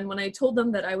education, and when I told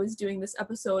them that I was doing this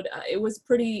episode,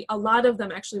 a lot of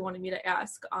them actually wanted me to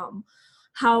ask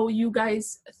how you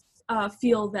guys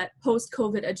feel that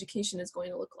post-COVID education is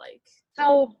going to look like.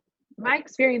 So my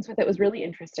experience with it was really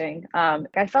interesting.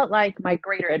 I felt like my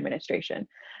greater administration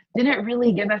didn't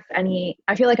really give us any,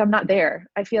 I feel like I'm not there.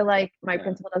 I feel like my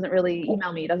principal doesn't really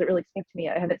email me, doesn't really speak to me.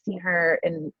 I haven't seen her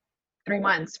in 3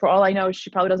 months. For all I know, she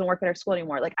probably doesn't work at our school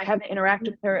anymore. Like, I haven't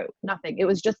interacted with her, nothing. It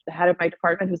was just the head of my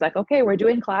department who's like, okay, we're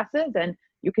doing classes and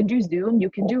you can do Zoom, you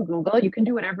can do Google, you can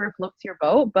do whatever floats your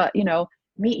boat, but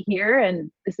meet here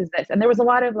and this is this. And there was a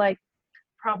lot of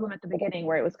problem at the beginning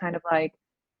where it was kind of like,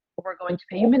 we're going to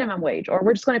pay you minimum wage, or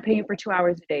we're just going to pay you for 2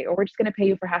 hours a day, or we're just going to pay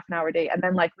you for half an hour a day. And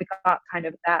then we got kind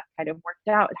of that kind of worked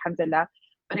out, alhamdulillah.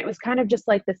 But it was kind of just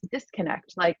like this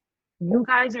disconnect. Like, you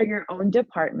guys are your own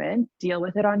department, deal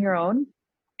with it on your own,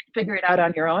 figure it out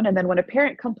on your own. And then when a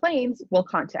parent complains, we'll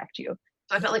contact you.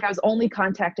 So I felt like I was only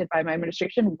contacted by my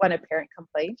administration when a parent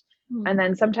complained. And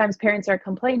then sometimes parents are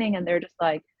complaining and they're just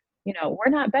like, we're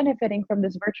not benefiting from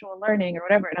this virtual learning or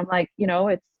whatever. And I'm like,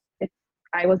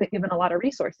 I wasn't given a lot of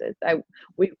resources.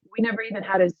 We never even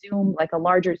had a Zoom, like a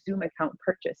larger Zoom account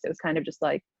purchase. It was kind of just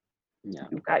like,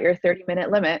 you've got your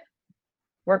 30-minute limit,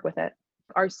 work with it.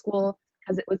 Our school,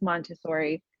 because it was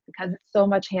Montessori, because it's so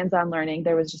much hands-on learning,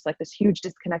 there was just this huge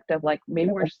disconnect of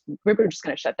maybe we're just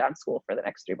going to shut down school for the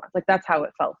next 3 months. That's how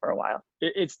it felt for a while.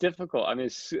 It's difficult. I mean,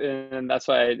 and that's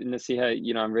why,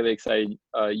 Nasiha, I'm really excited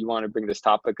you want to bring this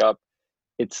topic up.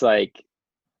 It's like,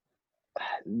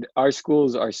 our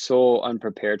schools are so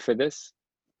unprepared for this.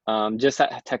 Just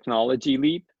that technology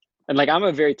leap. And I'm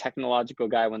a very technological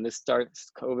guy. When this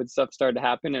COVID stuff started to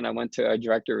happen, and I went to a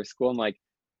director of school, I'm like,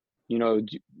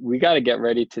 we got to get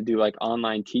ready to do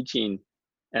online teaching.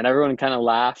 And everyone kind of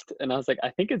laughed. And I was like, I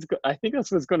think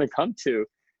that's what's going to come to.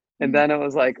 And then it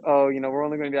was like, oh, we're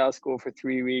only going to be out of school for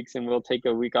 3 weeks and we'll take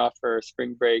a week off for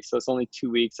spring break. So it's only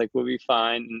 2 weeks. We'll be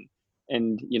fine.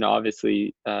 And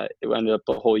obviously it ended up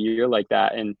the whole year like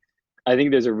that. And I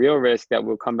think there's a real risk that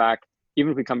we'll come back,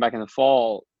 even if we come back in the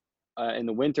fall, in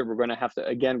the winter, we're going to have to,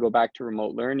 again, go back to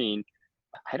remote learning.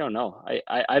 I don't know.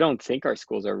 I don't think our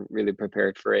schools are really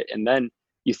prepared for it. And then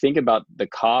you think about the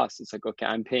cost. It's like, okay,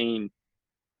 I'm paying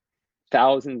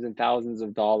thousands and thousands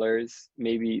of dollars.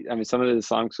 Maybe, I mean, some of the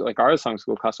songs, like our song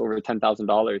school, costs over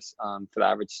 $10,000 for the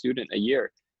average student a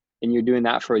year. And you're doing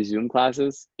that for Zoom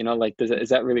classes, you know, like, is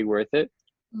that really worth it?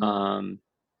 I don't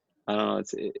know.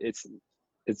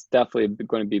 It's definitely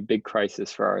going to be a big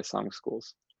crisis for our song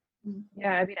schools.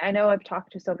 Yeah, I mean, I know I've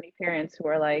talked to so many parents who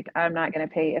are like, I'm not going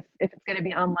to pay if it's going to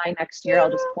be online next year,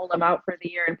 I'll just pull them out for the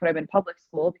year and put them in public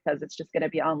school because it's just going to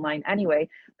be online anyway.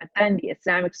 But then the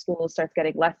Islamic school starts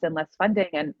getting less and less funding,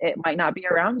 and it might not be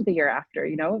around the year after,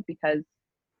 you know, because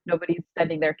nobody's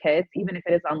sending their kids, even if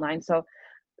it is online. So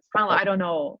it's kind of, I don't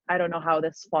know how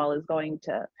this fall is going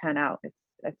to pan out.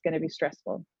 It's going to be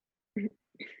stressful.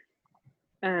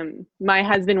 My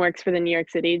husband works for the New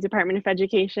York City Department of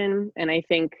Education, and I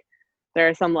think there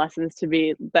are some lessons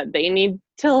that they need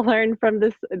to learn from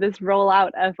this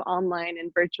rollout of online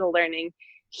and virtual learning.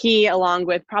 He, along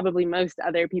with probably most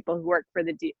other people who work for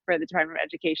the Department of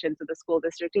Education, so the school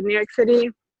district in New York City,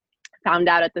 found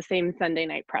out at the same Sunday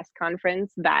night press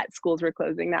conference that schools were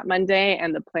closing that Monday,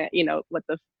 and the plan, you know, what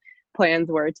the plans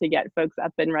were to get folks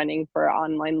up and running for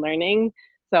online learning.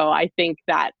 So I think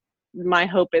that my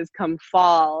hope is come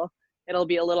fall, it'll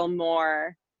be a little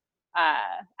more,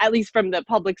 at least from the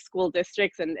public school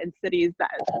districts and cities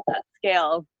that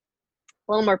scale,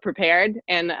 a little more prepared,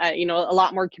 and you know, a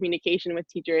lot more communication with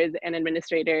teachers and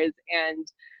administrators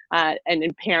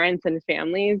and parents and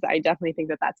families. I definitely think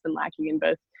that that's been lacking in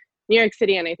both New York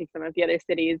City and I think some of the other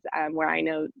cities where I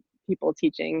know people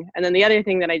teaching. And then the other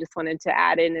thing that I just wanted to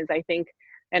add in is I think,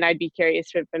 and I'd be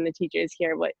curious from the teachers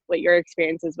here what your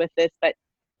experience is with this, but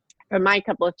from my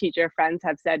couple of teacher friends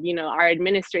have said, you know, our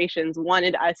administrations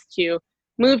wanted us to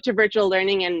move to virtual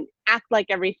learning and act like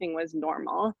everything was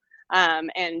normal,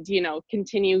 and, you know,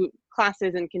 continue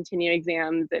classes and continue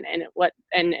exams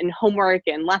and homework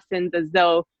and lessons as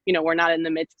though, you know, we're not in the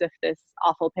midst of this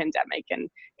awful pandemic, and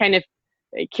kind of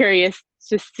curious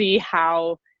to see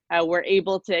how we're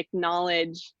able to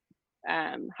acknowledge,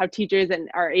 how teachers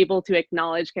are able to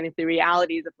acknowledge kind of the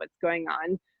realities of what's going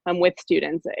on with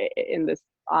students in this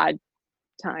odd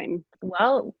time.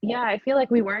 Well, yeah, I feel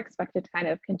like we were expected to kind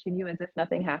of continue as if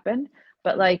nothing happened,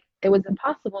 but like it was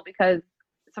impossible because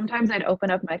sometimes I'd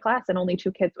open up my class and only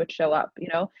 2 kids would show up, you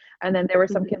know, and then there were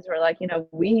some kids who were like, you know,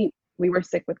 we were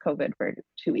sick with COVID for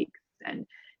 2 weeks, and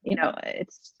you know,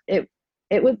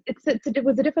 it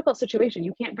was a difficult situation.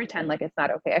 You can't pretend like it's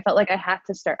not okay. I felt like I had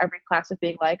to start every class with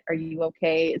being like, are you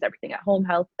okay? Is everything at home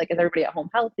is everybody at home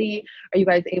healthy? Are you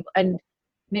guys able? And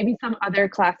maybe some other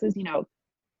classes, you know,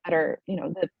 that are, you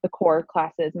know, the core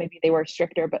classes, maybe they were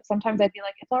stricter, but sometimes I'd be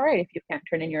like, it's all right if you can't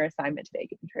turn in your assignment today,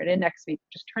 you can turn it in next week,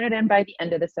 just turn it in by the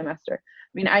end of the semester.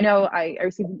 I mean, I know I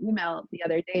received an email the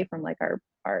other day from like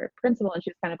our principal, and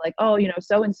she was kind of like, oh, you know,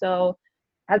 so-and-so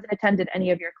hasn't attended any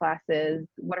of your classes,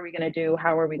 what are we going to do?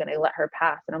 How are we going to let her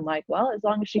pass? And I'm like, well, as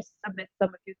long as she submits some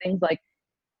a few things, like,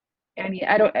 I mean,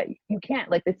 you can't,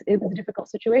 like, it was a difficult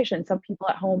situation. Some people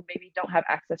at home maybe don't have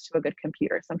access to a good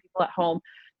computer. Some people at home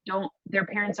their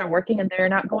parents are working and they're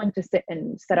not going to sit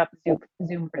and set up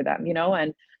Zoom for them, you know,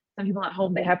 and some people at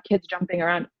home, they have kids jumping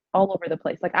around all over the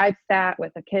place. Like I've sat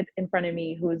with a kid in front of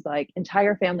me who's like,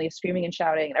 entire family is screaming and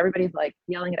shouting and everybody's like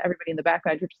yelling at everybody in the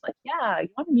background. You're just like, yeah, you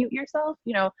want to mute yourself?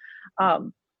 You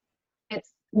know,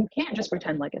 you can't just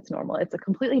pretend like it's normal. It's a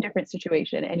completely different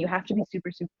situation, and you have to be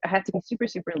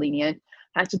super lenient,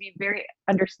 has to be very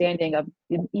understanding of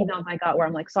emails I got where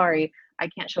I'm like, sorry, I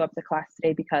can't show up to class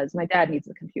today because my dad needs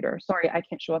the computer. Sorry, I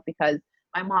can't show up because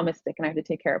my mom is sick and I have to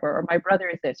take care of her, or my brother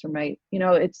is this, or my, you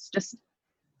know, it's just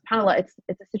kind of like,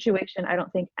 it's a situation I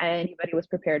don't think anybody was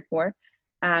prepared for.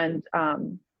 And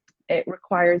it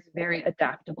requires very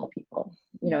adaptable people.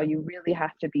 You know, you really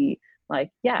have to be like,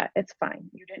 yeah, it's fine.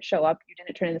 You didn't show up. You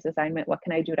didn't turn in this assignment. What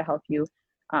can I do to help you?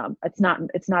 It's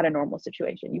not a normal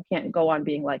situation. You can't go on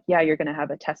being like, yeah, you're going to have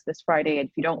a test this Friday, and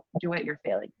if you don't do it, you're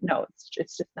failing. No, it's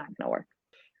just not going to work.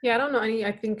 Yeah, I don't know any.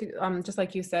 I think just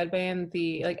like you said, Bayan,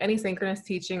 any synchronous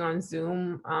teaching on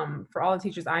Zoom, for all the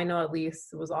teachers I know at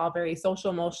least, it was all very social,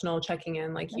 emotional, checking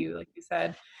in, like you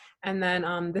said. And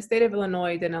then the state of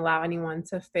Illinois didn't allow anyone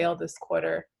to fail this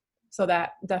quarter. So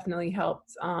that definitely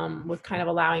helped with kind of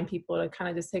allowing people to kind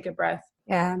of just take a breath.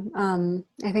 Yeah,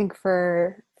 I think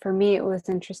for me, it was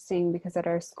interesting because at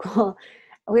our school,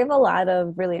 we have a lot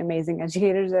of really amazing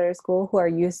educators at our school who are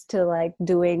used to like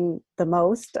doing the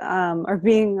most or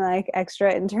being like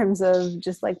extra in terms of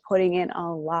just like putting in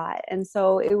a lot. And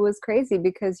so it was crazy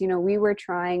because, you know, we were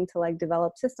trying to like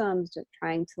develop systems, just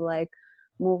trying to like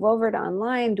move over to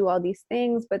online, do all these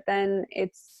things, but then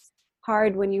it's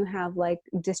hard when you have like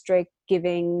district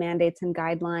giving mandates and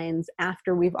guidelines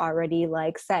after we've already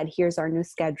like said, here's our new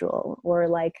schedule, or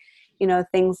like, you know,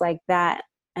 things like that.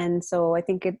 And so I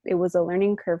think it was a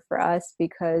learning curve for us,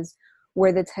 because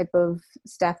we're the type of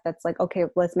staff that's like, okay,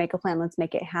 let's make a plan, let's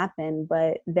make it happen.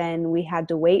 But then we had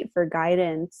to wait for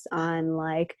guidance on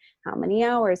like how many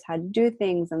hours, how to do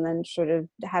things, and then sort of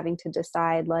having to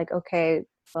decide like, okay,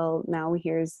 well, now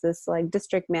here's this like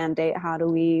district mandate. How do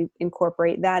we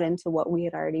incorporate that into what we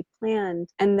had already planned?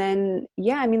 And then,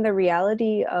 yeah, I mean, the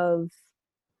reality of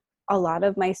a lot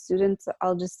of my students,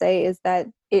 I'll just say, is that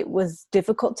it was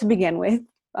difficult to begin with.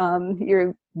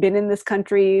 You've been in this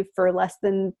country for less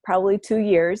than probably 2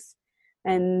 years,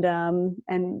 and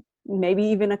maybe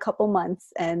even a couple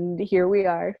months, and here we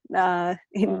are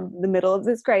in the middle of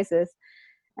this crisis.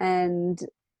 And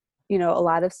you know, a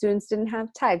lot of students didn't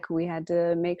have tech. We had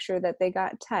to make sure that they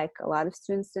got tech. A lot of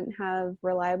students didn't have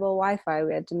reliable Wi-Fi.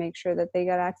 We had to make sure that they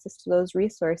got access to those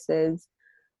resources.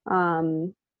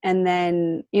 And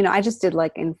then, you know, I just did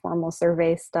like informal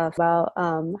survey stuff about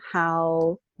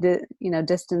how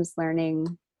distance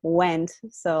learning went.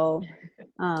 So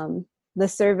the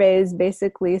surveys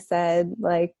basically said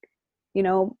like, you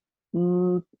know,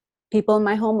 people in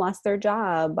my home lost their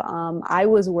job. I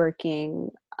was working.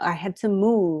 I had to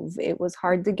move. It was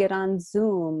hard to get on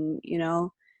Zoom, you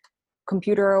know,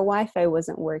 computer or Wi-Fi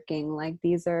wasn't working. Like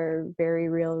these are very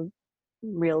real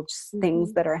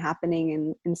things that are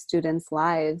happening in students'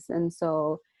 lives. And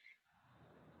so,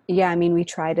 yeah, I mean, we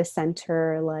try to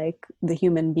center like the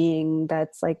human being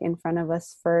that's like in front of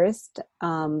us first.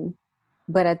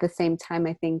 But at the same time,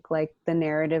 I think like the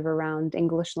narrative around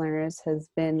English learners has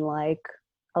been like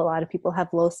a lot of people have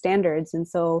low standards. And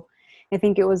so I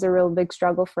think it was a real big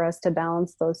struggle for us to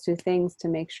balance those two things, to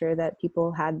make sure that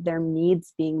people had their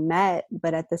needs being met,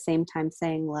 but at the same time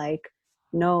saying like,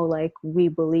 no, like we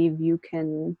believe you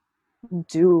can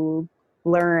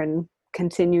learn,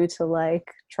 continue to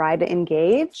like try to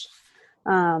engage.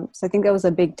 So I think that was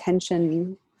a big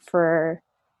tension for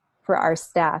our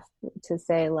staff to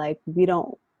say like, we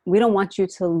don't want you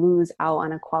to lose out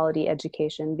on a quality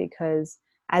education, because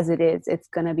as it is, it's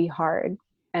going to be hard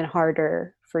and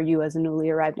harder for you as a newly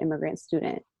arrived immigrant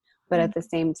student. But at the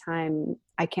same time,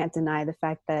 I can't deny the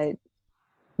fact that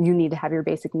you need to have your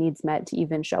basic needs met to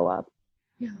even show up.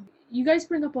 Yeah, you guys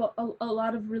bring up a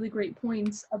lot of really great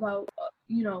points about,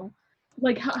 you know,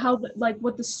 like how like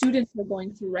what the students are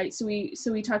going through, right? So we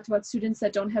talked about students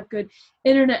that don't have good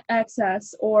internet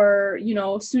access, or, you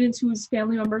know, students whose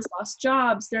family members lost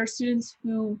jobs. There are students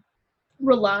who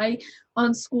rely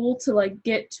on school to like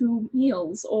get to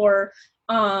meals, or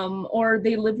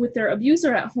they live with their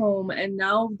abuser at home, and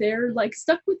now they're like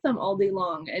stuck with them all day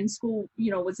long, and school,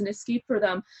 you know, was an escape for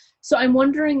them. So I'm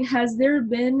wondering, has there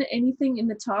been anything in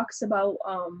the talks about,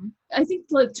 I think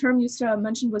the term you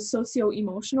mentioned was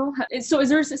socio-emotional. So is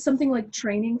there something like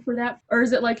training for that, or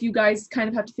is it like you guys kind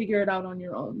of have to figure it out on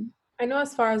your own? I know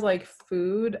as far as like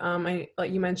food,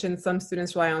 like you mentioned, some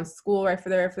students rely on school, right, for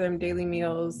their daily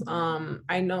meals.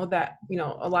 I know that, you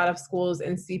know, a lot of schools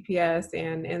in CPS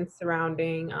and in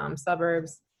surrounding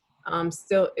suburbs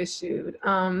still issued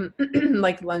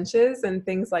like lunches and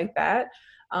things like that.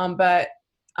 But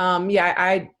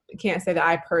I can't say that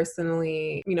I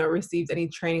personally, you know, received any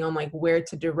training on like where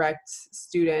to direct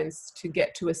students to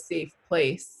get to a safe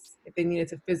place if they needed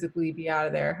to physically be out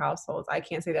of their households. I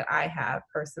can't say that I have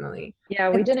personally. Yeah,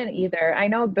 we didn't either. I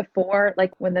know before,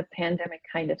 like when the pandemic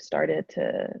kind of started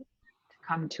to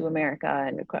come to America,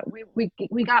 and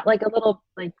we got like a little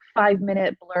like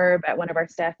 5-minute blurb at one of our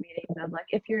staff meetings of like,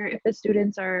 if the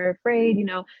students are afraid, you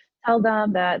know, tell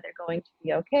them that they're going to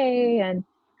be okay, and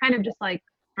kind of just like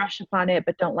brush upon it,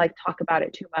 but don't like talk about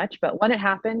it too much. But when it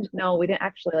happened, no, we didn't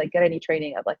actually like get any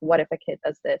training of like, what if a kid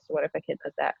does this, or what if a kid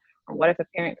does that, or what if a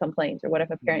parent complains, or what if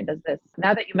a parent does this.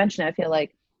 Now that you mention it, I feel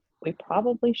like we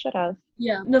probably should have.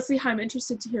 Yeah, Nasiha, I'm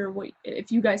interested to hear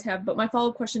if you guys have, but my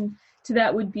follow-up question to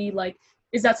that would be like,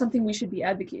 is that something we should be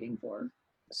advocating for?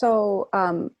 So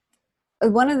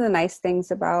one of the nice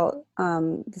things about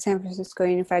the San Francisco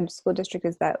Unified School District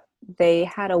is that they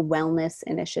had a wellness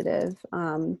initiative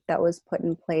that was put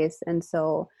in place. And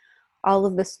so all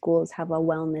of the schools have a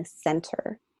wellness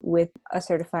center with a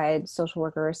certified social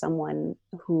worker or someone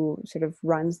who sort of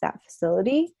runs that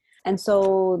facility. And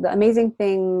so the amazing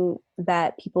thing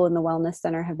that people in the Wellness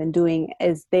Center have been doing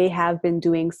is they have been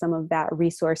doing some of that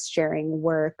resource sharing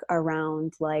work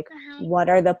around like, what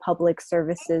are the public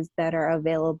services that are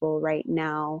available right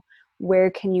now?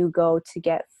 Where can you go to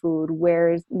get food?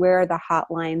 Where are the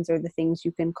hotlines or the things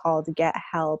you can call to get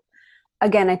help?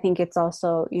 Again, I think it's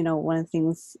also, you know, one of the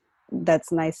things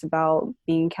that's nice about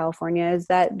being in California is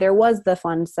that there was the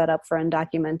fund set up for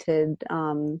undocumented,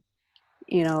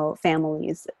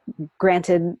 families.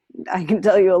 Granted, I can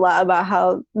tell you a lot about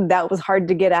how that was hard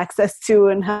to get access to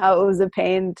and how it was a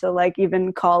pain to like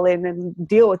even call in and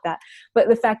deal with that. But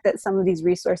the fact that some of these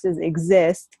resources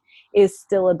exist is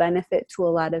still a benefit to a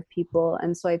lot of people.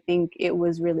 And so I think it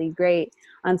was really great.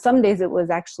 On some days it was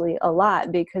actually a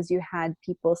lot because you had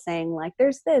people saying like,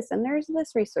 there's this and there's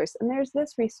this resource and there's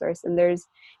this resource. And there's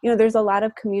a lot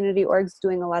of community orgs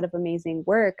doing a lot of amazing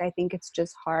work. I think it's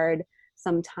just hard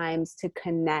sometimes to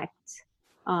connect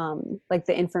like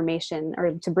the information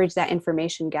or to bridge that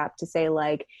information gap to say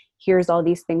like, here's all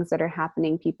these things that are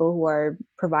happening, people who are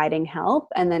providing help,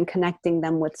 and then connecting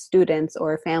them with students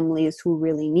or families who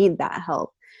really need that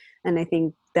help. And I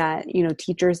think that,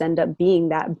 teachers end up being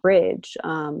that bridge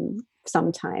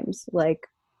sometimes, like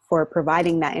for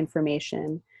providing that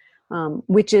information,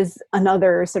 which is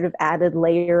another sort of added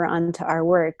layer onto our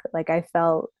work. Like I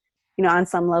felt, on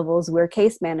some levels, we're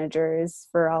case managers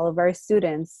for all of our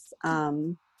students.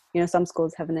 Some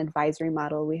schools have an advisory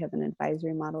model. We have an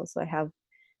advisory model. So I have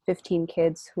 15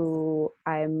 kids who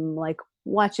I'm like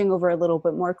watching over a little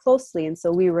bit more closely. And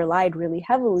so we relied really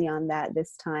heavily on that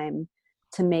this time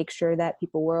to make sure that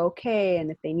people were okay.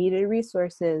 And if they needed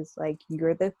resources, like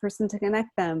you're the person to connect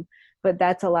them. But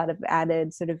that's a lot of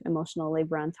added sort of emotional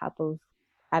labor on top of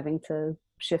having to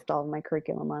shift all of my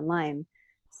curriculum online.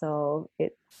 So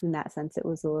in that sense, it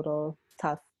was a little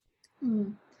tough.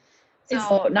 Mm.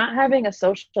 So not having a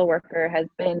social worker has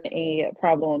been a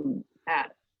problem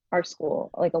at our school,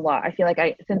 like a lot. I feel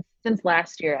like since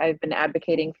last year, I've been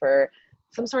advocating for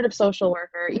some sort of social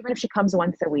worker, even if she comes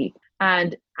once a week.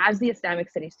 And as the Islamic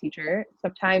Studies teacher,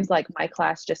 sometimes like my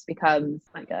class just becomes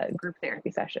like a group therapy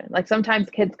session. Like sometimes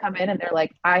kids come in and they're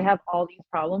like, I have all these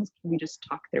problems. Can we just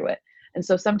talk through it? And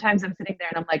so sometimes I'm sitting there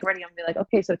and I'm like ready. I'm gonna be like,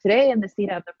 okay, so today in the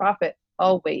Sira of the Prophet,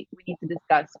 oh wait, we need to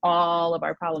discuss all of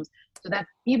our problems. So that's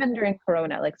even during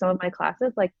Corona, like some of my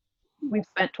classes, like we've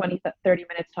spent 20, 30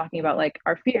 minutes talking about like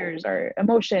our fears, our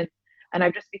emotions. And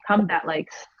I've just become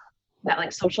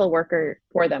that social worker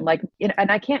for them. Like,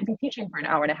 and I can't be teaching for an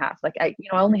hour and a half. Like I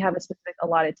only have a specific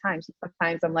allotted time. So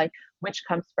sometimes I'm like, which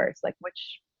comes first? Like,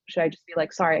 which should I just be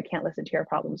like, sorry, I can't listen to your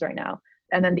problems right now.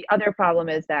 And then the other problem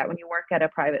is that when you work at a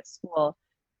private school,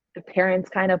 the parents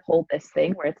kind of hold this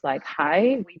thing where it's like,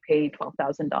 hi, we pay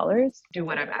 $12,000, do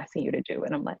what I'm asking you to do.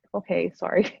 And I'm like, okay,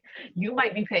 sorry, you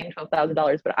might be paying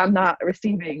 $12,000, but I'm not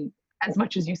receiving as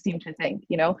much as you seem to think.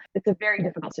 It's a very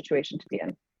difficult situation to be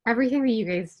in. Everything that you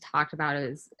guys talked about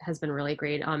has been really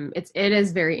great. It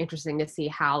is very interesting to see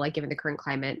how, like, given the current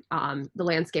climate, the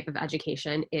landscape of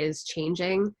education is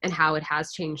changing and how it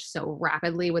has changed so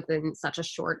rapidly within such a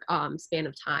short span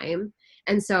of time.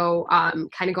 And so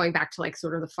kind of going back to like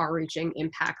sort of the far-reaching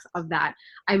impacts of that,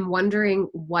 I'm wondering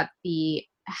the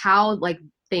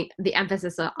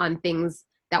emphasis on things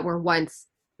that were once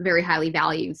very highly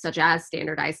valued, such as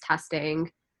standardized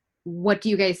testing. What do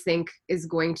you guys think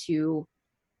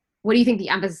what do you think the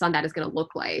emphasis on that is going to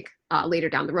look like later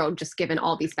down the road, just given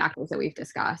all these factors that we've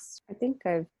discussed? I think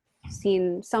I've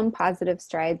seen some positive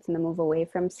strides in the move away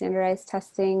from standardized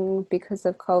testing because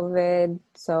of COVID.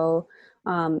 So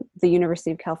the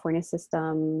University of California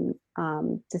system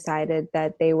decided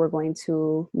that they were going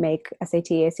to make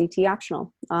SAT, ACT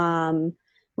optional,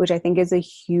 which I think is a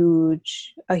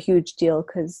huge deal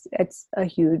because it's a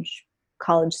huge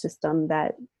college system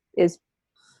that is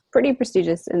pretty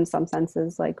prestigious in some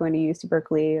senses, like going to UC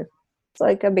Berkeley, it's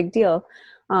like a big deal.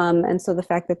 And so the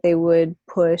fact that they would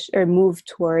push or move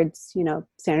towards,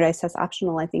 standardized test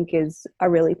optional, I think is a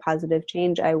really positive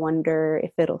change. I wonder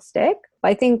if it'll stick.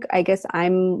 I guess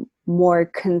I'm more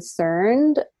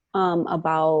concerned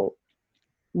about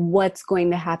what's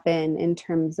going to happen in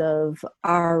terms of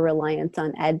our reliance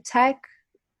on ed tech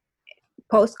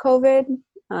post-COVID.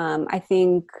 I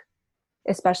think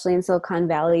especially in Silicon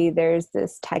Valley, there's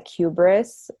this tech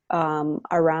hubris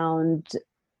around,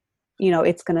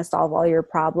 it's going to solve all your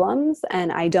problems.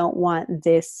 And I don't want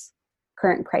this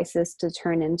current crisis to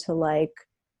turn into like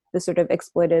the sort of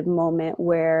exploited moment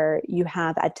where you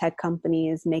have ed tech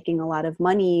companies making a lot of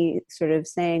money sort of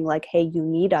saying like, hey, you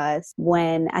need us,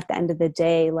 when at the end of the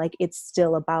day, like it's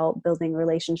still about building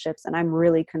relationships. And I'm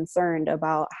really concerned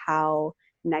about how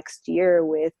next year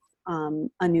with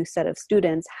a new set of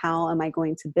students, how am I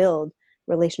going to build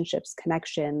relationships,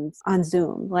 connections on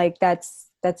Zoom? Like that's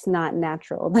not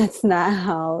natural. That's not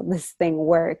how this thing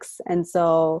works. And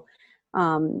so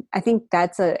I think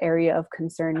that's an area of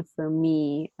concern for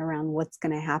me around what's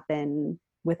going to happen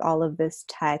with all of this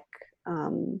tech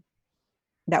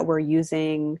that we're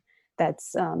using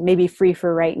that's maybe free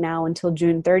for right now until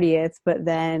June 30th, but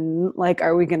then like,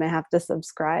 are we going to have to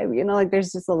subscribe? You know, like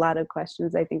there's just a lot of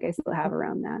questions I think I still have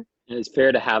around that. And it's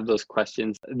fair to have those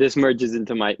questions. This merges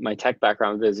into my tech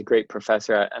background. There's a great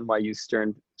professor at NYU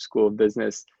Stern School of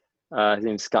Business. His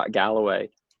name's Scott Galloway.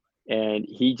 And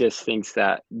he just thinks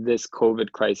that this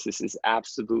COVID crisis is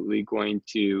absolutely going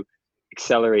to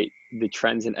accelerate the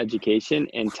trends in education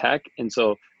and tech. And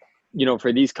so, you know,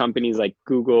 for these companies like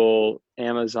Google,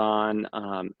 Amazon,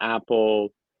 Apple,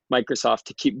 Microsoft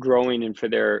to keep growing and for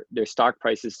their stock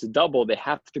prices to double, they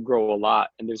have to grow a lot.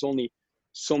 And there's only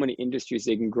so many industries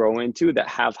they can grow into that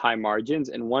have high margins.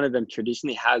 And one of them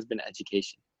traditionally has been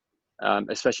education,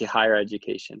 especially higher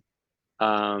education.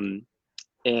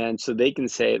 And so they can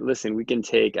say, listen, we can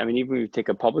take, I mean, even if we take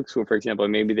a public school, for example,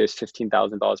 maybe there's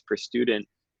 $15,000 per student.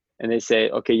 And they say,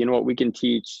 okay, you know what, we can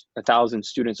teach 1,000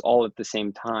 students all at the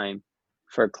same time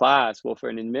for a class. Well, for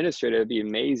an administrator, it'd be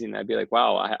amazing. I'd be like,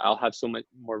 wow, I'll have so much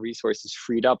more resources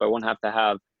freed up. I won't have to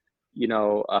have,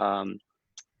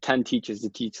 10 teachers to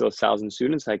teach those 1,000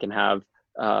 students. I can have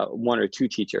 1 or 2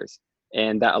 teachers.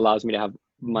 And that allows me to have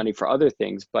money for other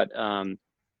things. But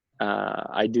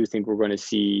I do think we're going to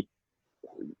see,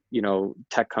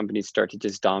 tech companies start to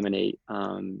just dominate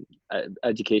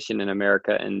education in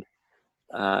America. And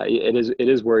it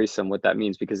is worrisome what that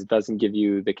means, because it doesn't give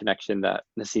you the connection that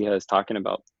Naseeha is talking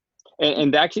about.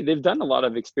 And actually, they've done a lot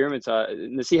of experiments.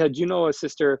 Naseeha, do you know a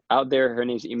sister out there? Her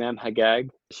name's Imam Hagag.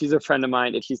 She's a friend of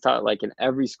mine, and she's taught like in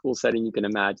every school setting you can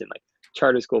imagine, like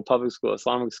charter school, public school,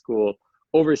 Islamic school,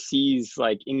 overseas,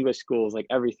 like English schools, like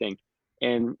everything.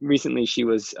 And recently she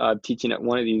was teaching at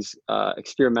one of these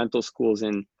experimental schools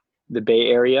in the Bay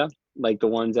Area, like the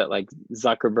ones that like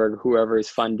Zuckerberg, whoever is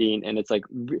funding. And it's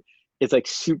like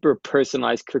super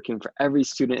personalized curriculum for every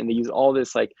student. And they use all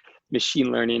this like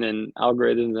machine learning and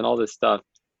algorithms and all this stuff.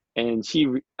 And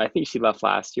I think she left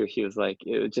last year. She was like,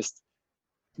 it was just,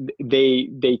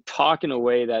 they talk in a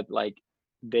way that like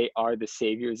they are the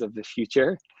saviors of the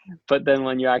future. But then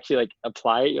when you actually like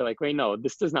apply it, you're like, wait, no,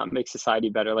 this does not make society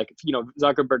better. Like,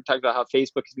 Zuckerberg talked about how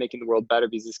Facebook is making the world better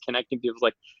because it's connecting people.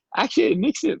 Like, actually, it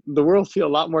makes the world feel a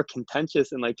lot more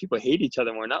contentious and like people hate each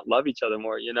other more, not love each other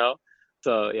more,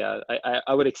 So yeah,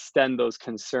 I would extend those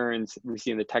concerns we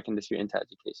see in the tech industry into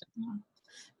education.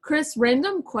 Chris,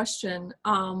 random question.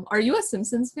 Are you a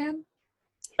Simpsons fan?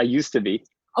 I used to be.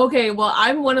 Okay, well,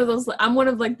 I'm one of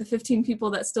like the 15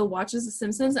 people that still watches The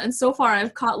Simpsons, and so far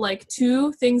I've caught like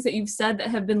 2 things that you've said that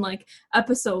have been like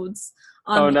episodes.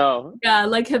 No. Yeah,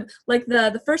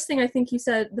 the first thing I think you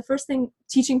said, the first thing,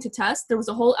 teaching to test, there was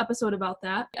a whole episode about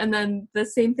that, and then the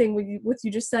same thing with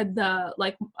you just said, the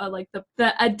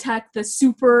ed tech, the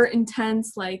super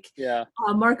intense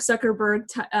Mark Zuckerberg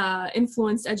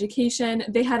influenced education.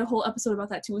 They had a whole episode about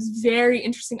that too. It was very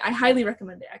interesting. I highly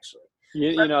recommend it, actually.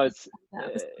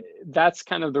 That's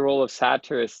kind of the role of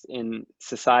satirists in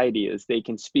society, is they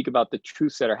can speak about the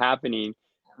truths that are happening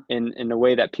in a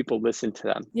way that people listen to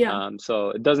them. Yeah.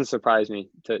 So it doesn't surprise me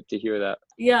to hear that.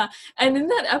 Yeah. And in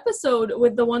that episode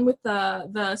with the one with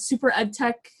the super ed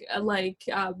tech,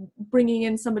 bringing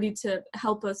in somebody to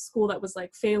help a school that was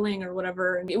like failing or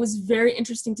whatever. And it was very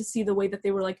interesting to see the way that they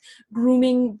were like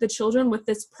grooming the children with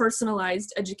this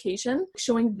personalized education,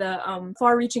 showing the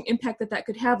far reaching impact that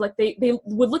could have. Like they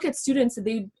would look at students and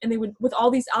they would, with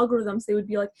all these algorithms, they would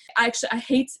be like, I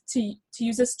hate to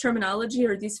use this terminology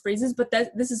or these phrases, but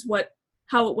this is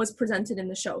how it was presented in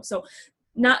the show. So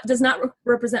does not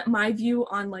represent my view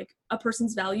on like a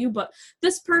person's value, but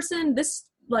this person, this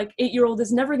like 8-year-old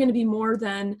is never going to be more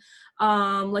than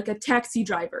like a taxi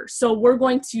driver. So we're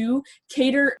going to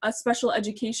cater a special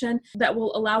education that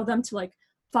will allow them to like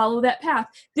follow that path.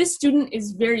 This student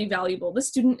is very valuable. This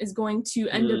student is going to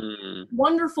end up a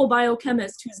wonderful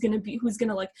biochemist who's going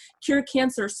to like cure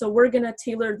cancer. So we're going to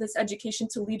tailor this education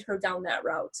to lead her down that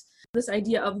route. This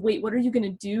idea of, wait, what are you going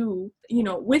to do,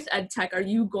 with ed tech? Are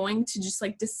you going to just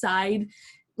like decide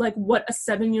like what a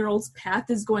 7-year-old's path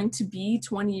is going to be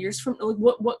 20 years from, like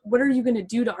what are you going to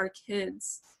do to our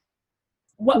kids?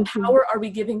 What power are we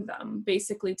giving them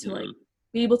basically to like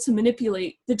be able to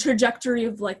manipulate the trajectory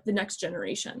of like the next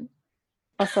generation?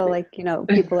 Also, like,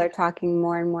 people are talking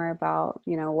more and more about,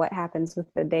 what happens with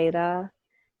the data.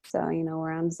 So,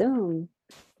 we're on Zoom.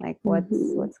 Like, what's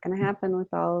going to happen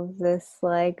with all of this,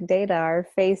 like, data, our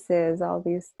faces, all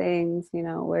these things,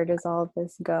 where does all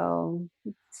this go?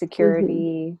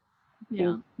 Security.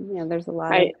 Yeah. There's a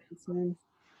lot of concerns.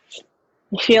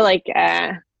 I feel like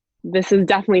this is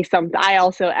definitely something. I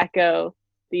also echo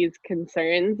these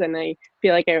concerns, and I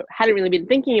feel like I hadn't really been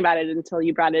thinking about it until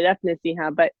you brought it up,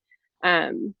 Naseeha, but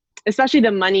especially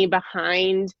the money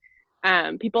behind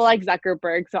people like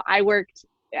Zuckerberg. So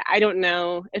I don't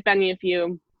know if any of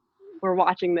you were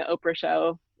watching the Oprah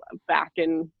show back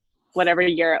in whatever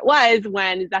year it was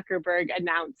when Zuckerberg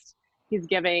announced he's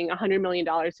giving $100 million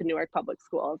to Newark Public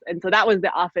Schools. And so that was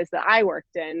the office that I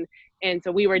worked in. And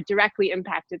so we were directly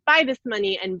impacted by this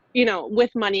money. And,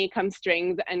 with money comes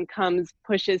strings and comes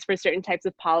pushes for certain types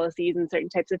of policies and certain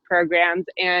types of programs.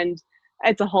 And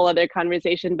it's a whole other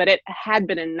conversation, but it had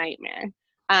been a nightmare.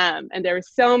 And there were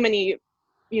so many,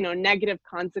 negative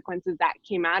consequences that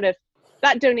came out of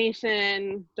that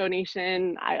donation.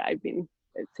 I mean,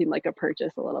 it seemed like a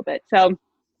purchase a little bit. So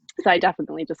I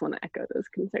definitely just want to echo those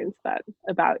concerns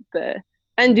about the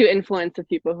undue influence of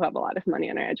people who have a lot of money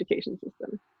on our education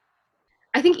system.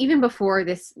 I think even before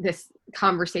this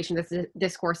conversation, this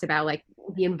discourse about like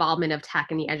the involvement of tech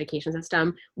in the education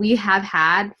system, we have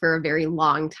had for a very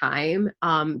long time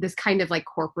this kind of like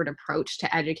corporate approach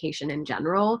to education in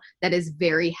general that is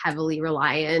very heavily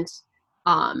reliant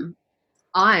on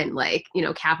like,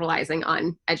 capitalizing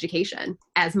on education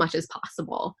as much as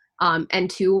possible. And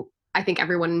to, I think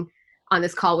everyone on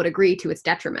this call would agree, to its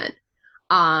detriment.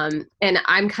 And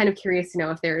I'm kind of curious to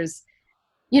know if there's,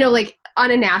 like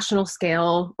on a national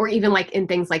scale or even like in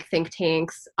things like think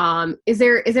tanks, is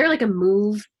there like a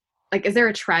move, like is there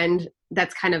a trend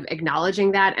that's kind of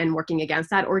acknowledging that and working against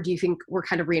that? Or do you think we're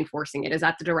kind of reinforcing it? Is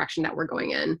that the direction that we're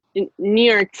going in?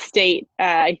 New York State,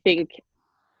 I think,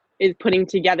 is putting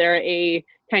together a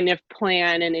kind of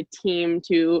plan and a team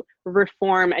to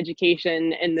reform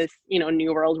education in this,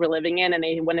 new world we're living in.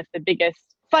 And one of the biggest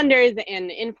funders and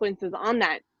influences on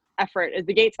that effort is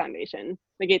the Gates Foundation.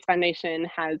 The Gates Foundation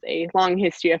has a long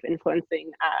history of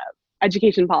influencing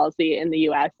education policy in the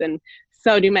US, and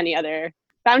so do many other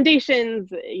foundations,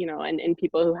 and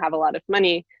people who have a lot of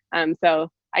money. So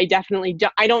I definitely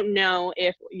I don't know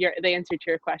if the answer to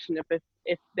your question,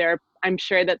 if I'm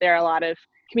sure that there are a lot of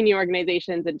community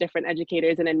organizations and different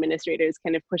educators and administrators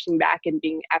kind of pushing back and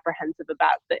being apprehensive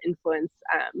about the influence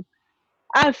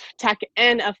of tech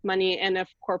and of money and of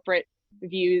corporate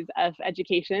views of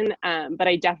education. But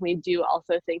I definitely do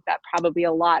also think that probably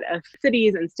a lot of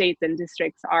cities and states and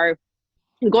districts are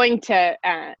going to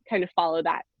kind of follow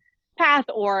that path,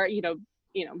 or,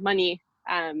 money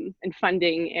and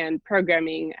funding and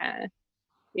programming,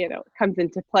 comes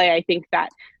into play. I think that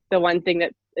the one thing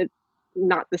that is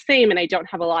not the same, and I don't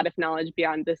have a lot of knowledge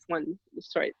beyond this one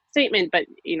short statement, but,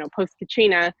 post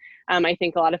Katrina, I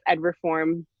think a lot of ed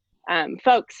reform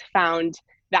folks found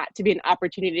that to be an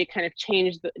opportunity to kind of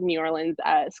change the New Orleans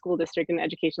school district and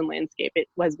education landscape. It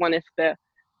was one of the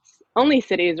only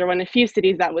cities, or one of few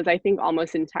cities, that was, I think,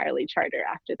 almost entirely charter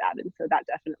after that. And so that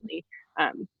definitely,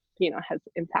 has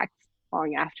impacts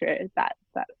long after that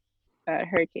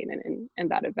hurricane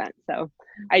and that event. So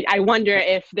I wonder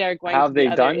if they're going how to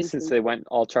they've done since they went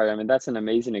all charter. I mean, that's an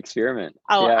amazing experiment.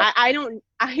 Oh, yeah. I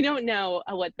don't know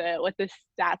what the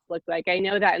stats look like. I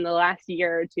know that in the last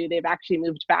year or two, they've actually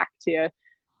moved back to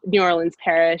New Orleans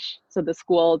Parish. So the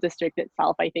school district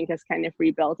itself, I think, has kind of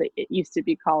rebuilt. It used to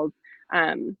be called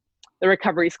the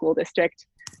Recovery School District.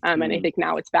 And I think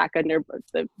now it's back under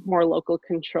the more local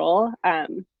control.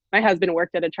 My husband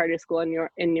worked at a charter school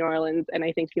in New Orleans, and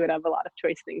I think he would have a lot of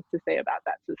choice things to say about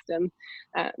that system.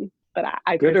 But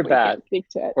I good or bad, can't speak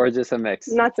to it. Or just a mix?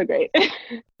 Not so great.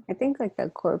 I think like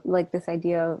this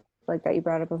idea of like that you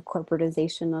brought up of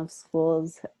corporatization of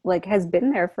schools, like has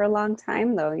been there for a long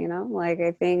time though, like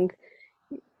I think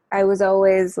I was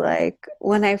always like,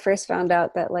 when I first found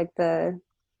out that like the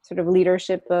sort of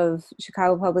leadership of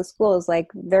Chicago Public Schools,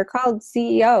 like they're called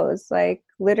CEOs, like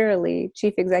literally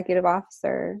chief executive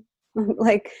officer.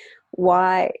 Like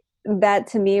why? That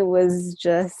to me was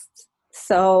just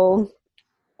so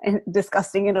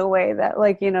disgusting in a way that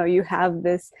like, you have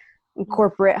this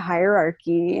corporate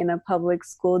hierarchy in a public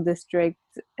school district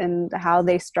and how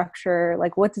they structure,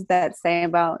 like what does that say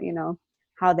about,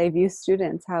 how they view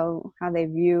students, how they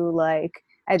view like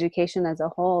education as a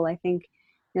whole. I think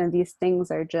these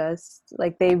things are just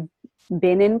like they've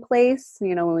been in place,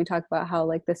 when we talk about how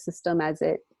like the system as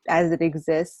it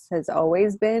exists has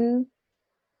always been,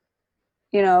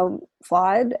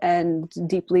 flawed and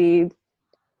deeply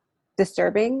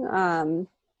disturbing.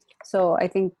 So I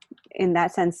think in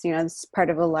that sense, it's part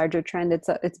of a larger trend.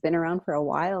 It's been around for a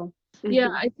while. Yeah,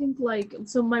 I think like,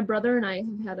 so my brother and I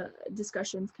have had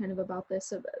discussions kind of about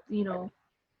this,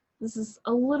 this is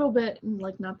a little bit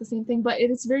like not the same thing, but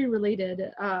it is very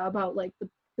related about like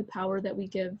the power that we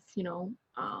give,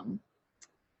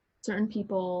 certain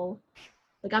people.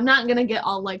 Like, I'm not going to get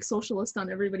all like socialist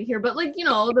on everybody here, but like,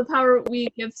 the power we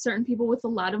give certain people with a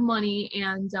lot of money.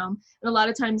 And a lot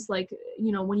of times, like,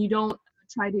 when you don't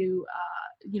try to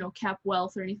cap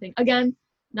wealth or anything. Again,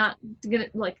 not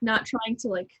trying to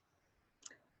like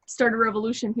start a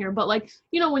revolution here, but like,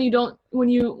 when you don't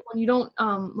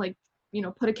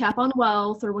put a cap on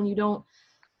wealth, or when you don't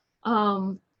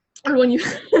or when you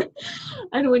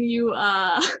and when you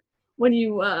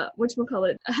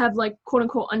whatchamacallit, have like quote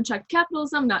unquote unchecked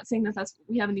capitalism, not saying that that's what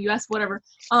we have in the US, whatever,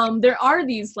 there are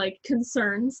these like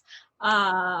concerns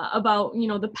about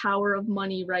the power of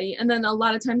money, right? And then a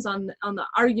lot of times on the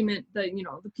argument that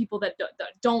the people that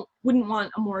wouldn't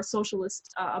want a more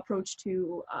socialist approach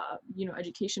to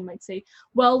education might say,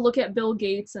 well, look at Bill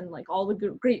Gates and like all the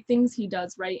great things he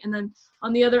does, right? And then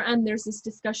on the other end there's this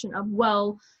discussion of,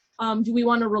 well, do we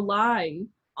want to rely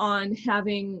on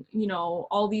having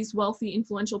all these wealthy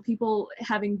influential people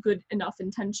having good enough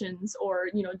intentions, or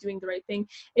doing the right thing?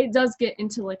 It does get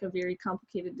into like a very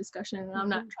complicated discussion, and I'm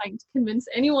not trying to convince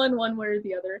anyone one way or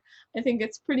the other. I think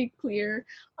it's pretty clear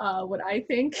what I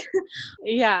think.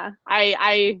 Yeah,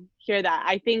 I hear that.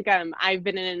 I think I've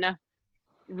been in enough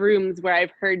rooms where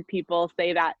I've heard people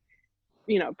say that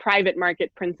private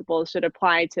market principles should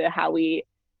apply to how we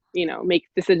make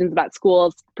decisions about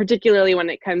schools, particularly when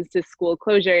it comes to school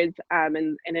closures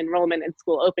and enrollment and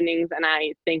school openings. And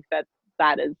I think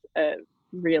that is a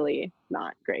really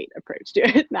not great approach to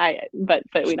it. But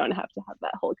we don't have to have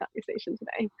that whole conversation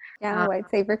today. Yeah, white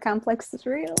savior complex is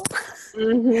real.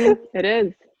 It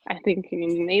is. I think you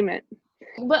can name it.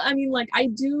 But I mean, like, I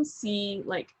do see,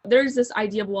 like, there's this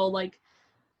idea of, well, like,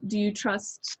 do you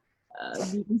trust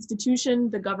the institution,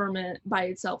 the government by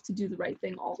itself to do the right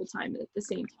thing all the time at the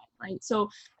same time, right? So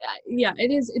yeah,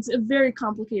 it's a very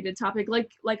complicated topic.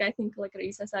 Like I think, like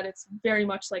Raisa said, it's very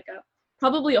much like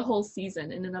probably a whole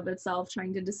season in and of itself,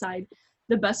 trying to decide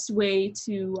the best way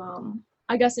to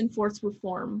I guess enforce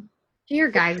reform. To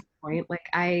your guys' point, like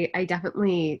I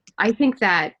think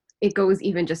that it goes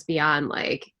even just beyond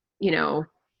like,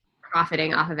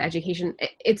 profiting off of education.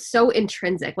 It's so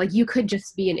intrinsic. Like, you could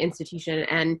just be an institution,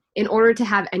 and in order to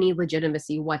have any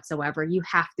legitimacy whatsoever, you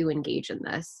have to engage in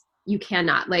this. You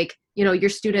cannot, like, your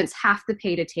students have to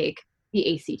pay to take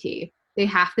the ACT. They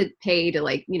have to pay to,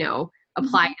 like,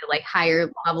 apply to like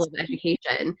higher level of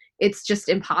education. It's just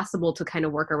impossible to kind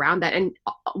of work around that. And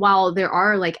while there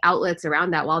are like outlets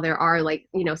around that, while there are like,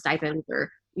 stipends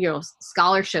or,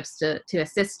 scholarships to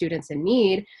assist students in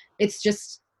need,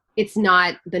 it's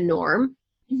not the norm.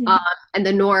 And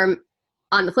the norm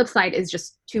on the flip side is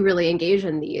just to really engage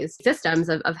in these systems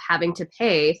of having to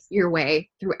pay your way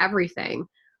through everything.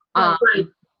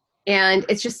 And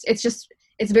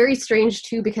it's very strange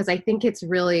too, because I think it's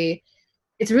really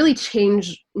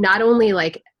changed not only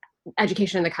like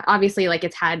education, obviously like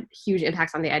it's had huge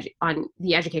impacts on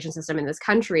the education system in this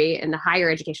country and the higher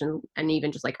education and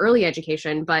even just like early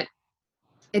education, but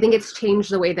I think it's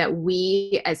changed the way that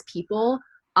we as people,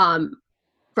 from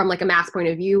like a mass point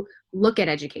of view, look at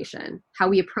education, how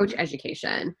we approach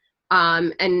education.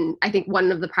 And I think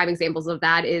one of the prime examples of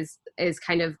that is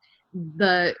kind of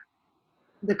the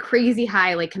crazy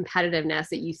high like competitiveness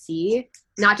that you see,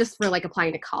 not just for like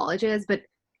applying to colleges, but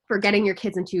for getting your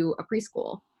kids into a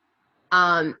preschool.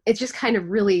 It's just kind of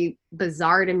really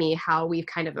bizarre to me how we've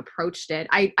kind of approached it.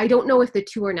 I don't know if the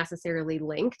two are necessarily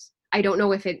linked. I don't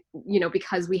know if it,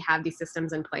 because we have these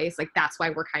systems in place, like that's why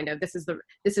we're kind of, this is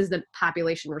the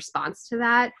population response to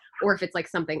that, or if it's like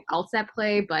something else at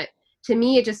play. But to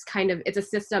me, it just kind of, it's a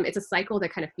system, it's a cycle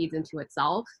that kind of feeds into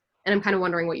itself. And I'm kind of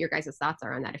wondering what your guys' thoughts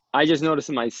are on that. I just noticed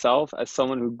in myself, as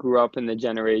someone who grew up in the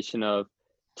generation of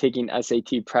taking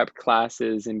SAT prep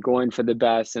classes and going for the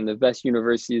best and the best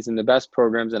universities and the best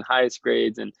programs and highest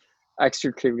grades and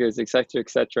extracurriculars, et cetera, et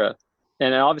cetera.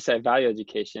 And obviously I value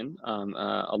education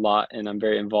a lot, and I'm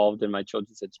very involved in my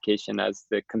children's education as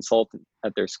the consultant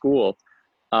at their school.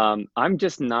 I'm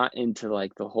just not into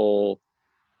like the whole,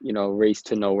 race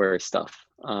to nowhere stuff.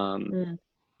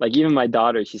 Like even my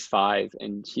daughter, she's 5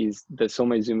 and there's so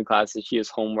many Zoom classes, she has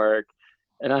homework.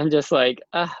 And I'm just like,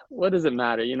 what does it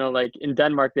matter? Like in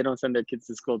Denmark, they don't send their kids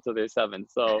to school till they're 7.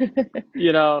 So, and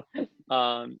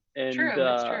true,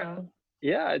 that's true.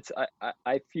 Yeah,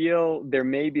 I feel there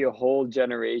may be a whole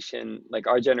generation, like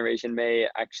our generation may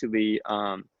actually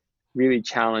really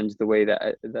challenge the way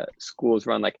that schools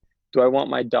run. Like, do I want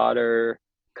my daughter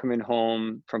coming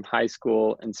home from high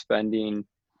school and spending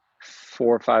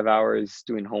 4 or 5 hours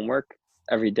doing homework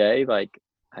every day? Like,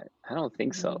 I don't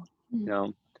think so,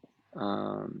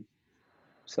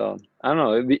 so I don't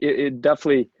know. It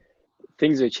definitely,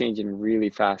 things are changing really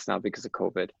fast now because of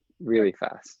COVID, really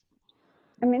fast.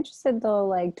 I'm interested though,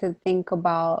 like thinking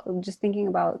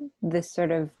about this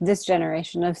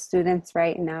generation of students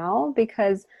right now,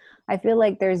 because I feel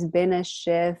like there's been a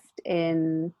shift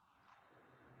in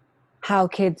how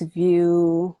kids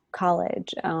view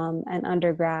college and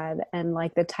undergrad, and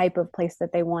like the type of place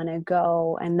that they want to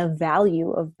go, and the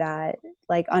value of that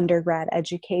like undergrad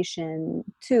education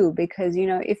too. Because, you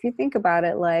know, if you think about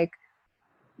it, like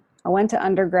I went to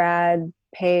undergrad,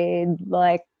 paid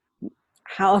like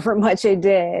however much I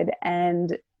did,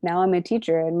 and now I'm a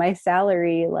teacher, and my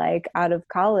salary like out of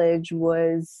college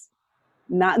was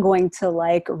not going to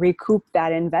like recoup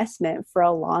that investment for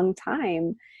a long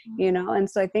time, you know? And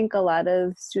so I think a lot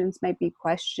of students might be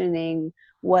questioning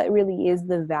what really is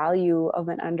the value of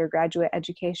an undergraduate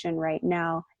education right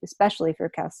now, especially if your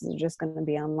classes are just going to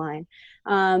be online.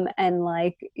 And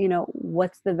like, you know,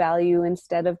 what's the value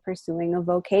instead of pursuing a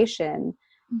vocation?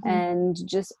 And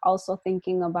just also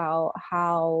thinking about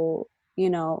how, you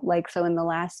know, like, so in the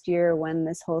last year when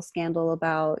this whole scandal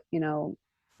about, you know,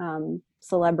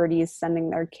 celebrities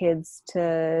sending their kids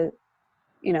to,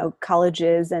 you know,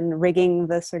 colleges and rigging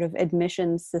the sort of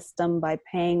admission system by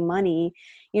paying money,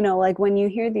 you know, like when you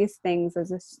hear these things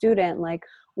as a student, like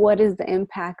what is the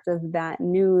impact of that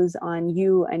news on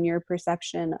you and your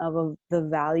perception of the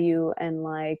value and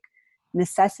like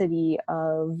necessity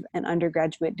of an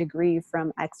undergraduate degree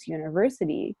from X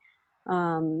university?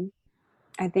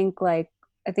 I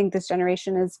think this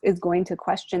generation is going to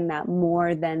question that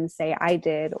more than say I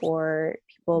did or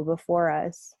people before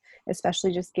us,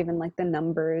 especially just given like the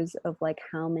numbers of like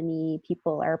how many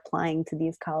people are applying to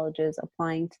these colleges,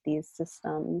 applying to these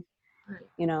systems, Right.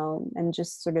 you know, and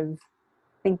just sort of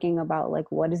thinking about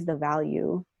like what is the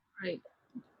value. Right.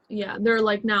 Yeah, they're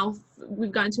like now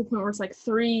we've gotten to a point where it's like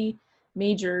 3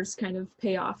 majors kind of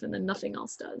pay off and then nothing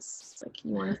else does. Like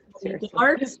you want to study the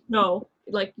arts? No,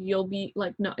 like you'll be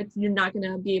like, no, you're not going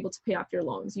to be able to pay off your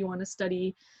loans. You want to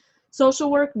study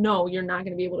social work? No, you're not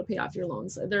going to be able to pay off your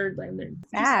loans. They're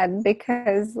sad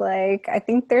because like I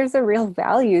think there's a real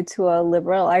value to a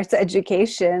liberal arts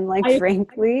education. Like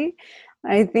frankly,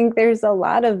 I think there's a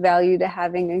lot of value to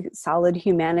having a solid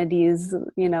humanities,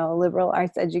 you know, liberal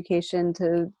arts education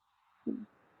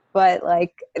but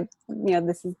like, you know,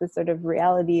 this is the sort of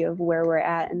reality of where we're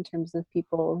at in terms of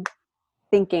people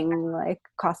thinking like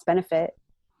cost benefit.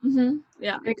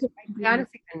 Yeah, I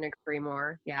honestly couldn't agree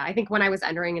more. Yeah, I think when I was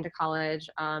entering into college,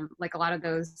 like a lot of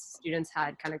those students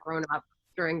had kind of grown up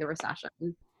during the recession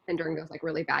and during those like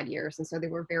really bad years, and so they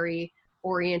were very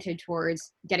oriented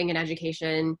towards getting an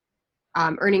education,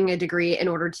 earning a degree in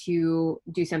order to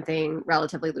do something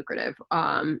relatively lucrative.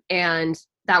 And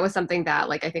that was something that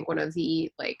like I think one of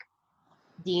the like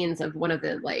deans of one of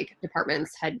the like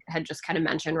departments had just kind of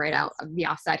mentioned right out of the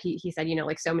offset. He said, you know,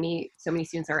 like so many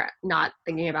students are not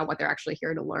thinking about what they're actually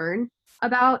here to learn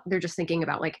about. They're just thinking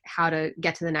about like how to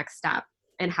get to the next step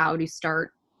and how to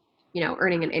start, you know,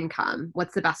 earning an income.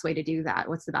 What's the best way to do that?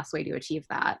 What's the best way to achieve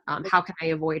that? How can I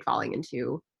avoid falling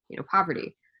into, you know,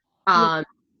 poverty?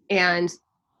 And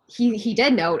he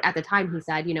did note at the time, he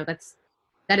said, you know,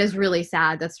 that is really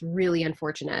sad. That's really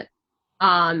unfortunate.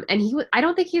 And I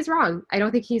don't think he's wrong.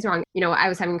 You know, I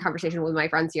was having a conversation with my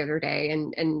friends the other day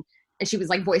and she was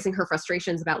like voicing her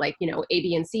frustrations about like, you know, A,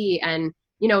 B, and C, and,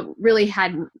 you know, really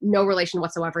had no relation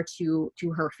whatsoever to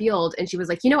her field. And she was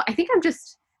like, you know, I think I'm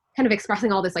just kind of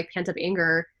expressing all this like pent up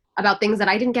anger about things that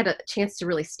I didn't get a chance to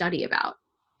really study about,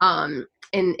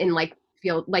 in like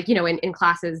field, like, you know, in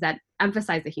classes that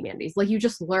emphasize the humanities. Like you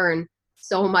just learn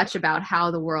so much about how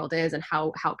the world is and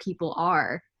how people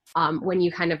are, when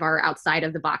you kind of are outside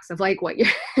of the box of like what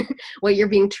you're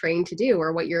being trained to do,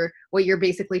 or what you're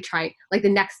basically trying, like the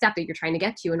next step that you're trying to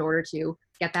get to in order to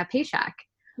get that paycheck.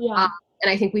 And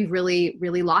I think we've really,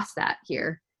 really lost that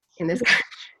here in this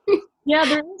country. Yeah,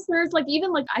 there's like,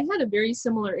 even like I had a very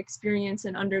similar experience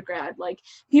in undergrad. Like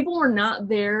people were not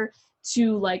there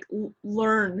to like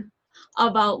learn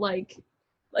about like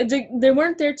they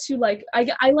weren't there to like,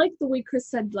 I like the way Chris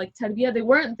said, like Tadbiyah, they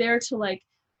weren't there to like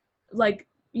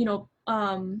you know,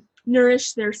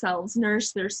 nourish themselves,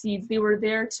 nourish their seeds. They were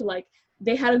there to like,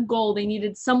 they had a goal, they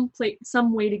needed some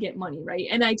way to get money, right?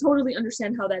 And I totally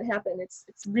understand how that happened. It's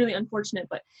really unfortunate,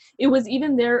 but it was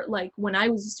even there like when I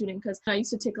was a student, because I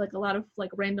used to take like a lot of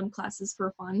like random classes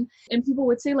for fun, and people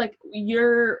would say like,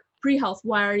 you're pre-health,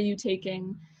 why are you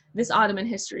taking this Ottoman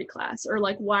history class? Or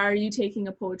like, why are you taking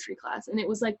a poetry class? And it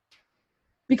was like,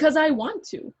 because I want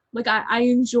to, like,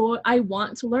 I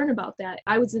want to learn about that.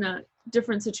 I was in a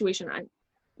different situation.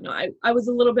 I was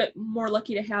a little bit more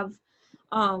lucky to have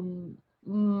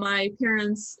my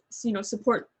parents, you know,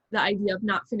 support the idea of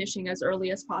not finishing as early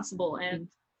as possible and,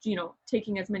 you know,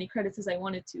 taking as many credits as I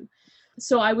wanted to.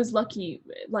 So I was lucky,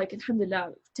 like,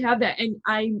 alhamdulillah, to have that. And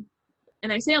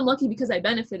And I say I'm lucky because I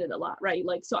benefited a lot, right?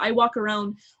 Like, so I walk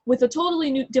around with a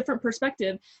totally new, different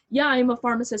perspective. Yeah, I'm a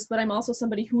pharmacist, but I'm also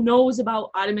somebody who knows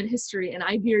about Ottoman history and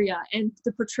Iberia and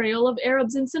the portrayal of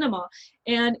Arabs in cinema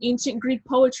and ancient Greek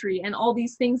poetry and all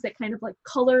these things that kind of like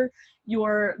color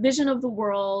your vision of the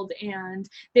world, and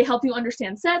they help you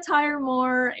understand satire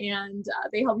more, and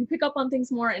they help you pick up on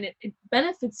things more, and it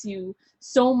benefits you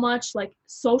so much, like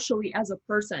socially as a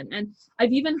person. And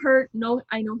I've even heard,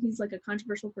 I know he's like a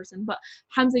controversial person, but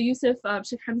Hamza Yusuf,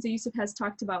 Sheikh Hamza Yusuf has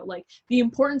talked about like the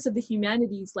importance of the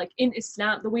humanities, like in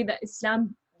Islam, the way that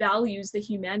Islam values the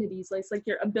humanities, like it's like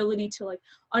your ability to like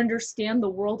understand the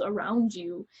world around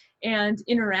you and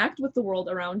interact with the world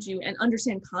around you and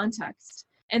understand context.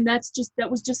 And that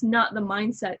was just not the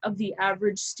mindset of the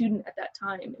average student at that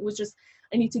time. It was just,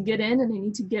 I need to get in and I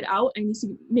need to get out. I need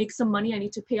to make some money. I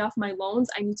need to pay off my loans.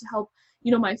 I need to help,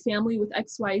 my family with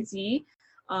XYZ.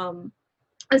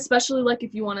 Especially like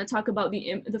if you want to talk about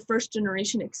the first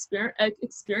generation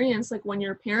experience, like when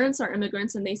your parents are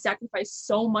immigrants and they sacrifice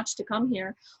so much to come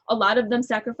here, a lot of them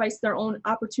sacrifice their own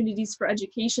opportunities for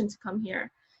education to come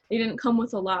here. They didn't come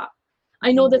with a lot.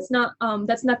 I know that's not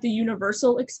the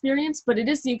universal experience, but it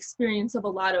is the experience of a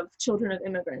lot of children of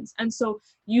immigrants. And so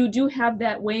you do have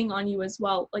that weighing on you as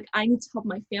well. Like, I need to help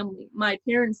my family. My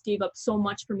parents gave up so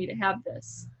much for me to have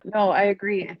this. No, I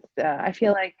agree. It's, I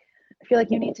feel like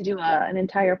you need to do an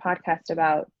entire podcast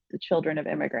about the children of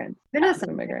immigrants.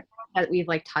 That we've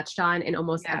like touched on in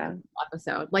almost every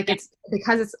episode. Like it's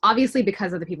obviously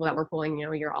because of the people that we're pulling,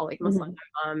 you're all like Muslim,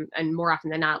 and more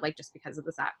often than not, like just because of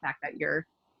the fact that you're,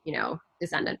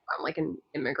 descendant from like an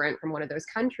immigrant from one of those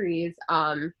countries.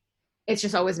 It's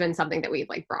just always been something that we've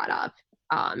like brought up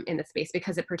in the space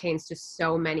because it pertains to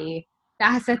so many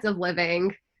facets of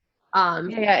living.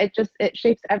 It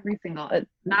shapes every single,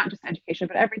 not just education,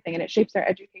 but everything. And it shapes our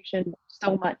education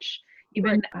so much,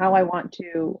 even how I want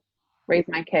to raise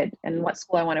my kid and what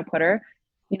school I want to put her,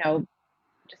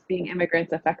 just being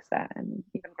immigrants affects that. And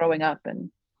even growing up and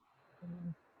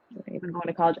even going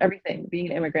to college, everything,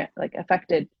 being an immigrant, like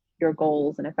affected your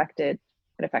goals and it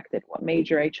affected what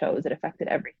major I chose. It affected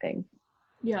everything.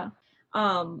 Yeah.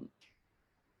 I'm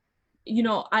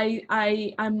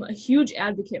a huge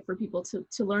advocate for people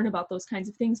to learn about those kinds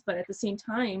of things, but at the same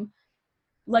time,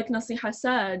 like Nasiha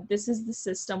said, this is the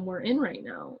system we're in right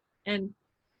now, and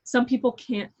some people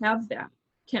can't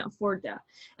afford that,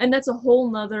 and that's a whole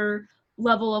nother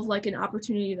level of like an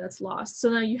opportunity that's lost. So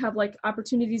now you have like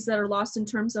opportunities that are lost in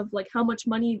terms of like how much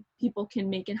money people can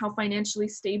make and how financially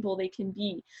stable they can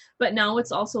be, but now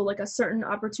it's also like a certain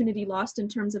opportunity lost in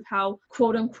terms of how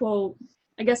quote unquote,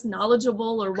 I guess,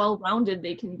 knowledgeable or well-rounded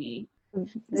they can be.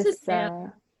 This is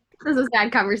sad. This is a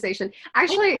sad conversation.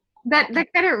 Actually, that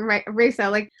kind of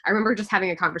Raisa, like I remember just having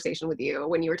a conversation with you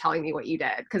when you were telling me what you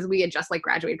did, because we had just like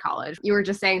graduated college. You were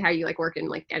just saying how you like work in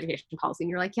like education policy, and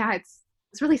you're like, yeah, it's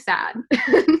really sad.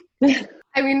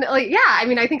 I mean, like, yeah, I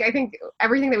mean, I think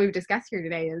everything that we've discussed here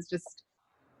today is just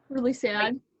really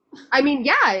sad. Like, I mean,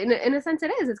 yeah, in a sense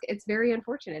it is. It's very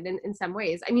unfortunate in some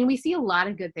ways. I mean, we see a lot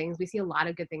of good things. We see a lot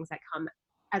of good things that come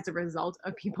as a result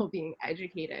of people being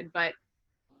educated. But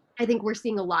I think we're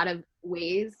seeing a lot of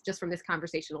ways just from this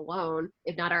conversation alone,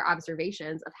 if not our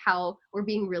observations, of how we're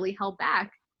being really held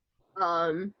back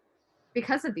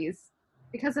because of these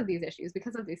issues,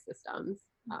 because of these systems.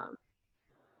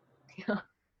 Yeah.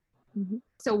 Mm-hmm.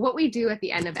 So what we do at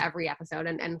the end of every episode,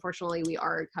 and unfortunately we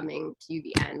are coming to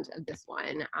the end of this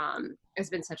one, it's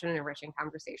been such an enriching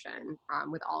conversation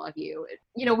with all of you.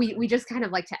 We just kind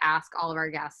of like to ask all of our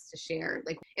guests to share,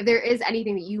 like, if there is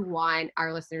anything that you want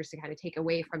our listeners to kind of take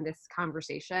away from this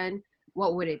conversation,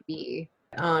 what would it be?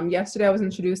 Yesterday I was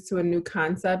introduced to a new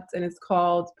concept, and it's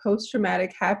called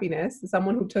post-traumatic happiness.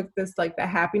 Someone who took this, like the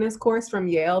happiness course from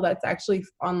Yale, that's actually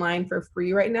online for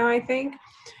free right now, I think.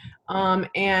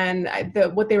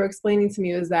 What they were explaining to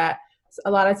me is that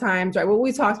a lot of times, right, what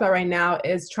we talked about right now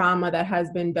is trauma that has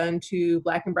been done to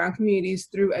Black and Brown communities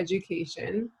through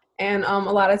education. And a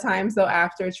lot of times, though,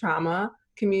 after trauma,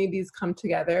 communities come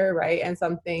together, right, and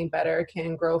something better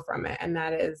can grow from it. And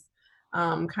that is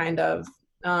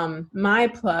my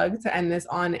plug to end this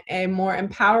on a more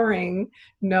empowering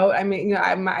note. I mean,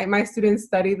 my students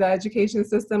study the education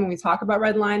system, and we talk about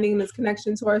redlining and its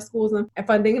connection to our schools and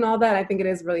funding and all that. I think it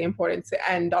is really important to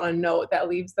end on a note that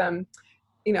leaves them,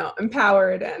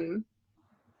 empowered and,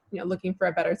 looking for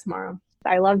a better tomorrow.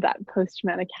 I love that,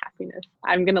 post-traumatic happiness.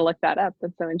 I'm going to look that up.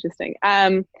 That's so interesting.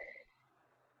 I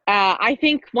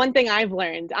think one thing I've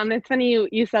learned, it's funny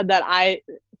you said that I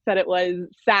said it was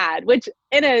sad, which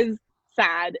it is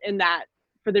sad in that,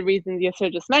 for the reasons Yusra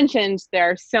just mentioned,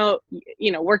 they're so,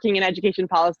 working in education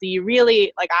policy, you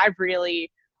really, like, I've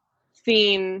really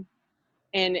seen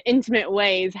in intimate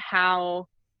ways how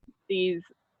these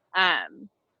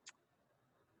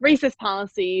racist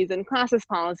policies and classist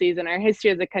policies in our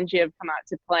history as a country have come out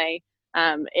to play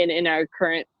in our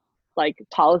current like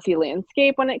policy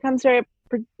landscape when it comes to our,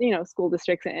 school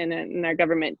districts and in our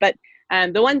government. But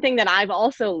the one thing that I've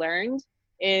also learned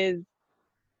is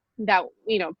that,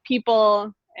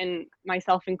 people, and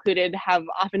myself included, have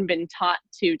often been taught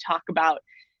to talk about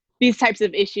these types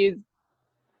of issues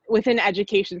within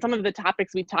education. Some of the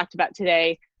topics we talked about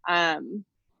today,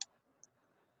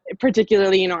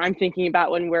 particularly, I'm thinking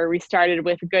about when we started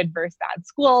with good versus bad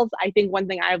schools. I think one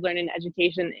thing I've learned in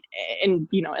education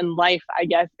in life, I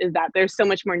guess, is that there's so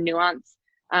much more nuance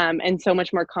and so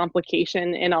much more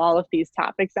complication in all of these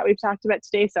topics that we've talked about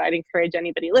today. So I'd encourage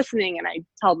anybody listening, and I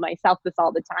tell myself this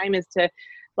all the time, is to,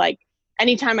 like,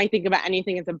 anytime I think about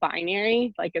anything as a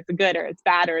binary, like it's good or it's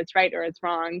bad or it's right or it's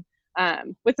wrong,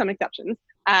 with some exceptions,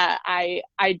 I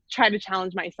try to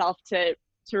challenge myself to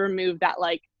remove that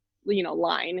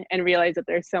line and realize that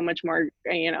there's so much more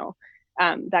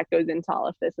that goes into all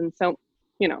of this, and so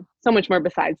much more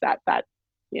besides that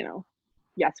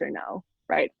yes or no,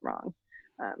 right, wrong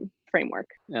framework.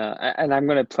 And I'm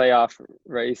going to play off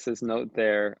Raisa's note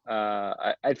there.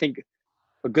 I think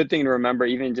a good thing to remember,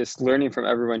 even just learning from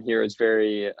everyone here, is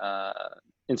very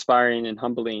inspiring and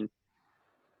humbling.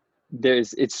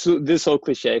 It's this whole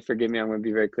cliche, forgive me, I'm going to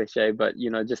be very cliche, but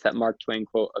just that Mark Twain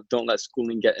quote of "Don't let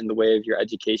schooling get in the way of your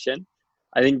education."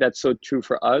 I think that's so true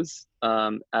for us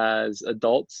as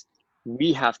adults.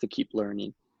 We have to keep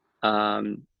learning,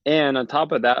 and on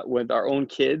top of that, with our own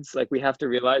kids, like, we have to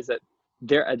realize that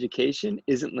their education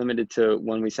isn't limited to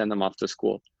when we send them off to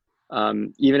school.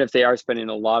 Even if they are spending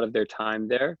a lot of their time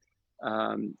there,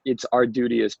 it's our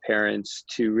duty as parents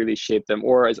to really shape them,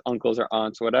 or as uncles or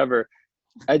aunts, whatever.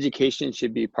 Education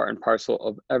should be part and parcel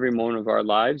of every moment of our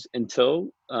lives until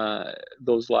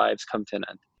those lives come to an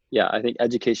end. Yeah, I think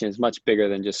education is much bigger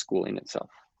than just schooling itself.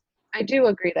 I do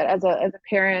agree that as a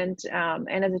parent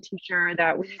and as a teacher,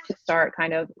 that we need to start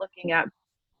kind of looking at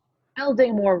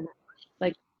building more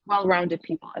like well-rounded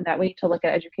people, and that we need to look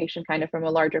at education kind of from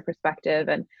a larger perspective.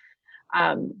 And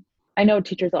I know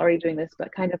teachers are already doing this,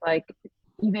 but kind of like,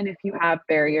 even if you have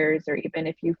barriers, or even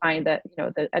if you find that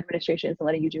the administration isn't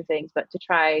letting you do things, but to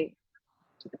try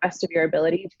to the best of your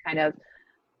ability to kind of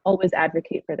always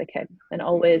advocate for the kid, and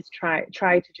always try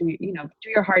to do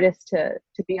your hardest to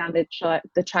be on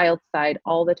the child's side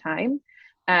all the time,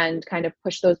 and kind of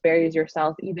push those barriers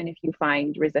yourself, even if you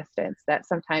find resistance. That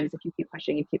sometimes if you keep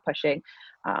pushing,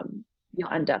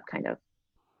 you'll end up kind of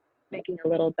making a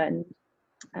little bend,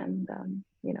 and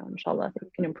inshallah, we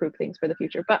can improve things for the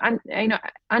future. But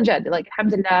Amjad, like,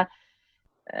 alhamdulillah,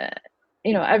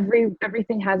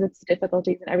 everything has its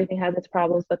difficulties and everything has its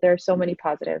problems, but there are so many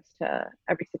positives to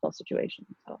every single situation.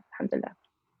 So alhamdulillah.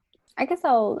 I guess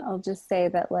I'll just say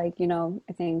that, I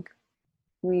think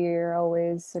we're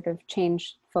always sort of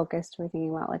change focused. We're thinking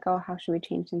about how should we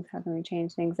change things? How can we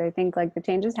change things? I think the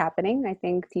change is happening. I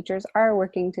think teachers are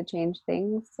working to change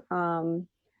things.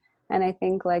 And I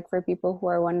think for people who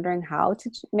are wondering how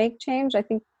to make change, I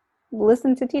think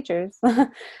listen to teachers.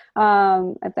 At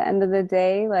the end of the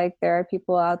day, there are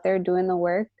people out there doing the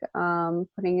work,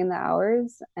 putting in the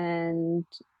hours and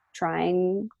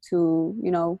trying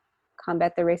to,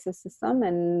 combat the racist system.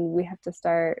 And we have to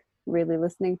start really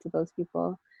listening to those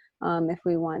people if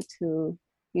we want to,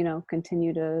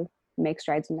 continue to make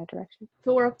strides in that direction. If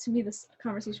it were up to me, this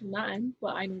conversation would not end,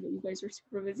 but I know that you guys are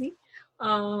super busy,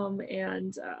 and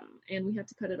we had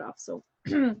to cut it off, so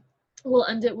we'll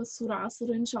end it with Surah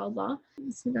Asr, inshallah.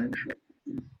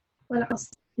 Bismillahirrahmanirrahim. Wal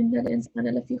 'asr, innal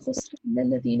insana lafi khusr, illa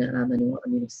alladhina amanu wa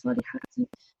amilu s-salihati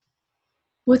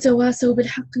wa tawasaw bil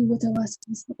haqqi wa tawasaw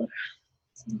bis sabr.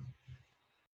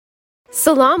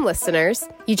 Salam, listeners!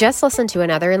 You just listened to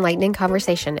another enlightening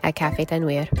conversation at Cafe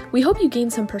Tanweer. We hope you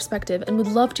gained some perspective and would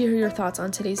love to hear your thoughts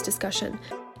on today's discussion.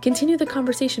 Continue the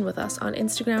conversation with us on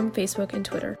Instagram, Facebook, and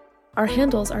Twitter. Our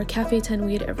handles are Cafe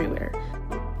Tanweer everywhere.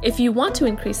 If you want to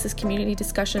increase this community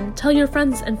discussion, tell your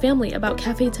friends and family about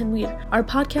Cafe Tanweer. Our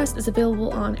podcast is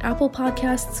available on Apple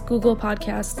Podcasts, Google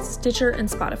Podcasts, Stitcher, and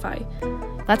Spotify.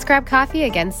 Let's grab coffee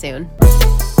again soon.